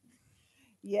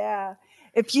 Yeah.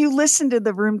 If you listen to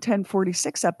the Room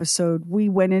 1046 episode, we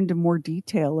went into more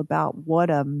detail about what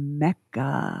a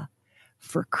mecca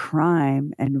for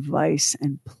crime and vice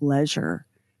and pleasure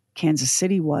Kansas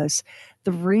City was.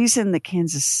 The reason that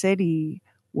Kansas City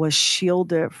was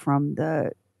shielded from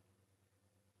the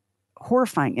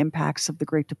horrifying impacts of the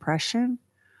Great Depression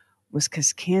was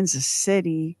because Kansas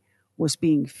City was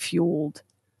being fueled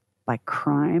by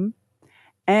crime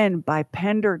and by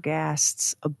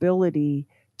Pendergast's ability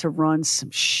to run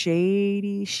some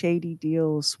shady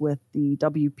deals with the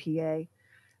WPA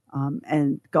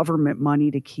and government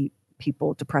money to keep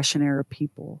Depression-era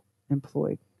people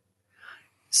employed.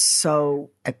 So,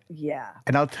 yeah.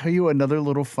 And I'll tell you another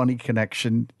little funny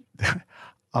connection.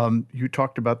 You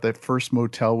talked about that first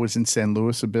motel was in San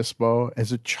Luis Obispo.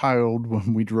 As a child,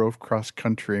 when we drove cross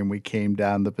country and we came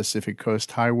down the Pacific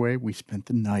Coast Highway, we spent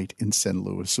the night in San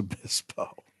Luis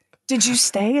Obispo. Did you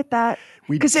stay at that?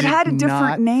 Because it had a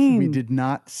different name. We did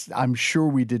not. I'm sure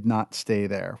we did not stay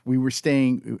there. We were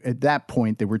staying at that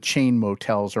point. There were chain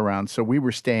motels around, so we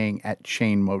were staying at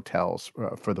chain motels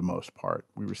for the most part.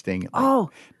 We were staying at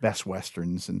Best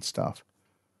Westerns and stuff.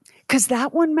 Because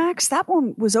that one, Max,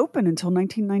 was open until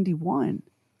 1991.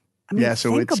 I mean,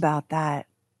 think about that.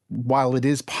 While it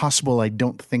is possible, I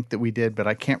don't think that we did, but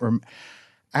I can't remember.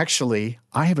 Actually,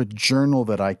 I have a journal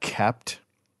that I kept.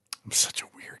 I'm such a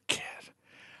weird kid.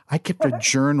 I kept a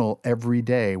journal every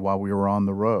day while we were on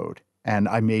the road, and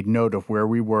I made note of where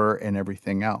we were and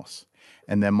everything else.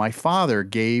 And then my father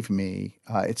gave me,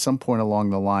 at some point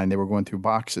along the line, they were going through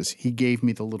boxes. He gave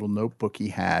me the little notebook he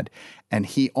had. And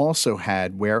he also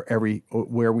had where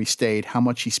we stayed, how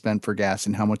much he spent for gas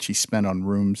and how much he spent on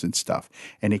rooms and stuff.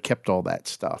 And he kept all that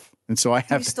stuff. And so I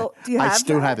have, I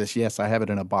still have this. Yes, I have it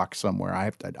in a box somewhere.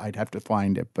 I'd have to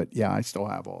find it. But yeah, I still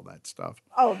have all that stuff.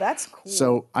 Oh, that's cool.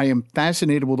 So I am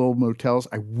fascinated with old motels.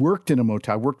 I worked in a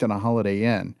motel. I worked in a Holiday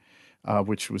Inn,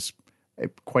 which was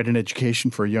quite an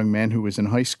education for a young man who was in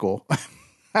high school,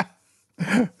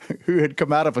 who had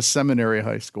come out of a seminary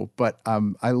high school. But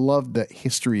I love the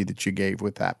history that you gave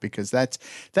with that, because that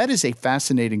is a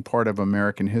fascinating part of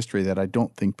American history that I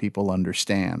don't think people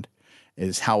understand,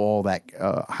 is how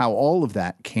all of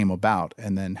that came about,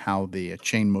 and then how the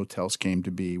chain motels came to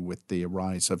be with the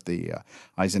rise of the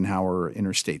Eisenhower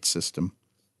interstate system.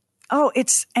 Oh,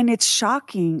 it's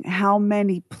shocking how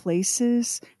many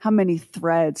places, how many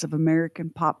threads of American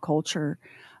pop culture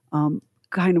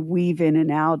kind of weave in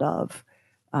and out of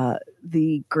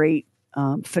the great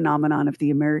phenomenon of the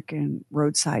American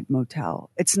roadside motel.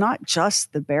 It's not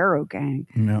just the Barrow Gang.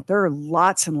 No. There are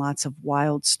lots and lots of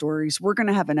wild stories. We're going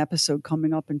to have an episode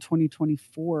coming up in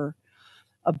 2024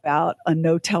 about a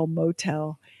no-tell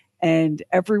motel. And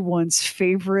everyone's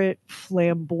favorite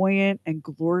flamboyant and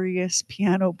glorious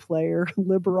piano player,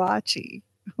 Liberace.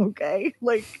 Okay?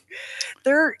 Like,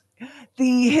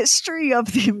 the history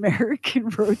of the American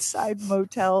roadside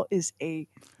motel is a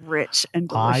rich and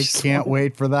delicious I can't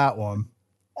wait for that one.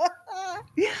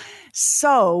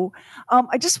 So,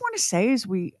 I just want to say as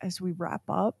we wrap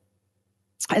up,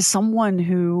 as someone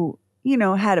who,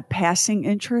 had a passing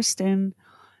interest in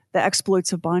the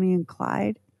exploits of Bonnie and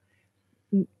Clyde,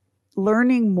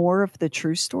 learning more of the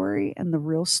true story and the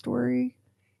real story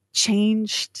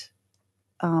changed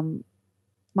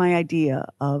my idea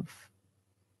of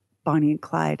Bonnie and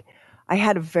Clyde. I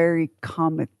had a very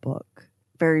comic book,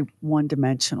 very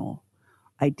one-dimensional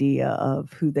idea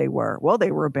of who they were. Well,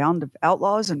 they were a band of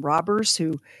outlaws and robbers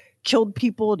who killed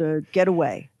people to get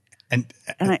away. And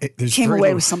I came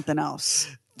away with something else.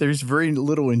 There's very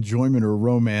little enjoyment or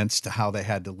romance to how they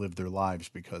had to live their lives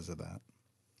because of that.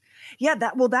 Yeah,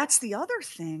 that's the other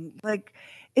thing. Like,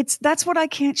 that's what I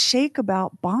can't shake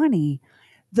about Bonnie,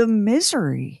 the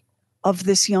misery of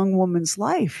this young woman's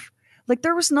life. Like,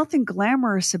 there was nothing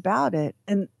glamorous about it.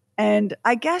 And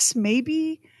I guess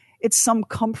maybe it's some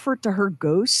comfort to her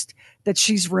ghost that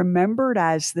she's remembered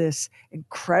as this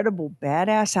incredible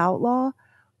badass outlaw,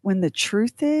 when the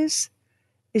truth is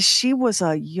she was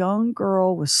a young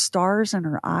girl with stars in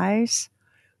her eyes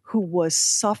who was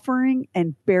suffering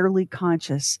and barely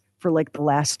conscious for like the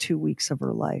last 2 weeks of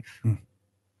her life.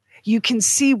 You can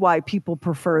see why people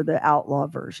prefer the outlaw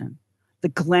version, the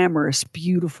glamorous,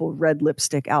 beautiful red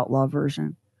lipstick outlaw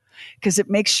version, because it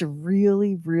makes you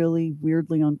really, really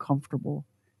weirdly uncomfortable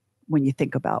when you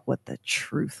think about what the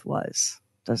truth was,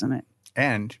 doesn't it?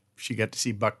 And she got to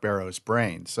see Buck Barrow's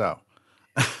brain. So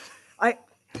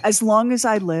as long as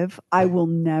I live, I will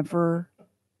never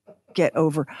get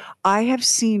over. I have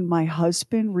seen my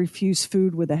husband refuse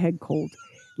food with a head cold.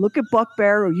 Look at Buck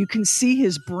Barrow. You can see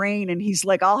his brain, and he's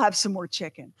like, I'll have some more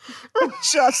chicken.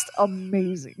 Just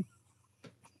amazing.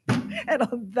 And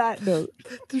on that note,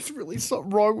 there's really something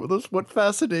wrong with us. What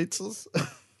fascinates us?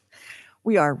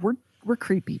 We're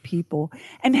creepy people.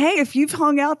 And hey, if you've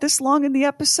hung out this long in the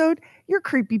episode, you're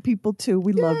creepy people too.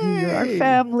 We love you. You're our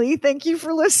family. Thank you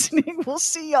for listening. We'll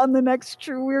see you on the next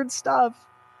True Weird Stuff.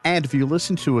 And if you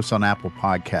listen to us on Apple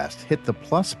Podcasts, hit the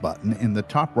plus button in the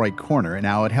top right corner. And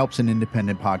now it helps an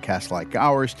independent podcast like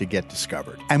ours to get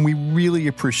discovered. And we really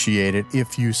appreciate it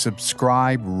if you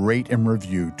subscribe, rate, and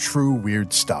review True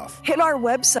Weird Stuff. Hit our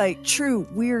website,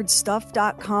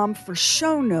 trueweirdstuff.com, for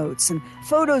show notes and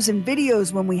photos and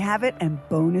videos when we have it, and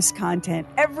bonus content.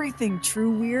 Everything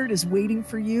True Weird is waiting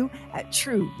for you at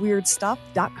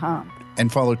trueweirdstuff.com. And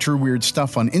follow True Weird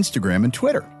Stuff on Instagram and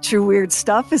Twitter. True Weird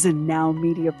Stuff is a Now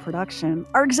Media production.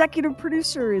 Our executive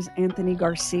producer is Anthony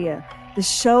Garcia. The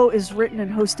show is written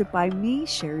and hosted by me,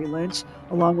 Sherry Lynch,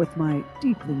 along with my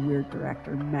deeply weird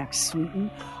director, Max Sweeten.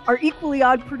 Our equally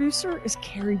odd producer is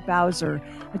Carrie Bowser.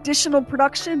 Additional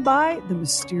production by the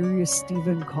mysterious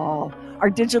Stephen Call. Our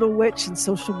digital witch and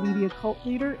social media cult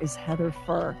leader is Heather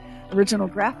Furr. Original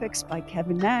graphics by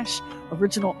Kevin Nash.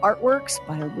 Original artworks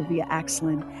by Olivia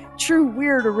Axlin. True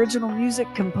Weird original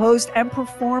music composed and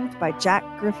performed by Jack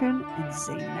Griffin and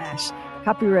Zane Nash.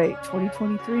 Copyright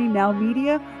 2023 Now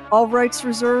Media. All rights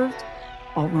reserved.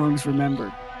 All wrongs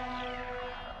remembered.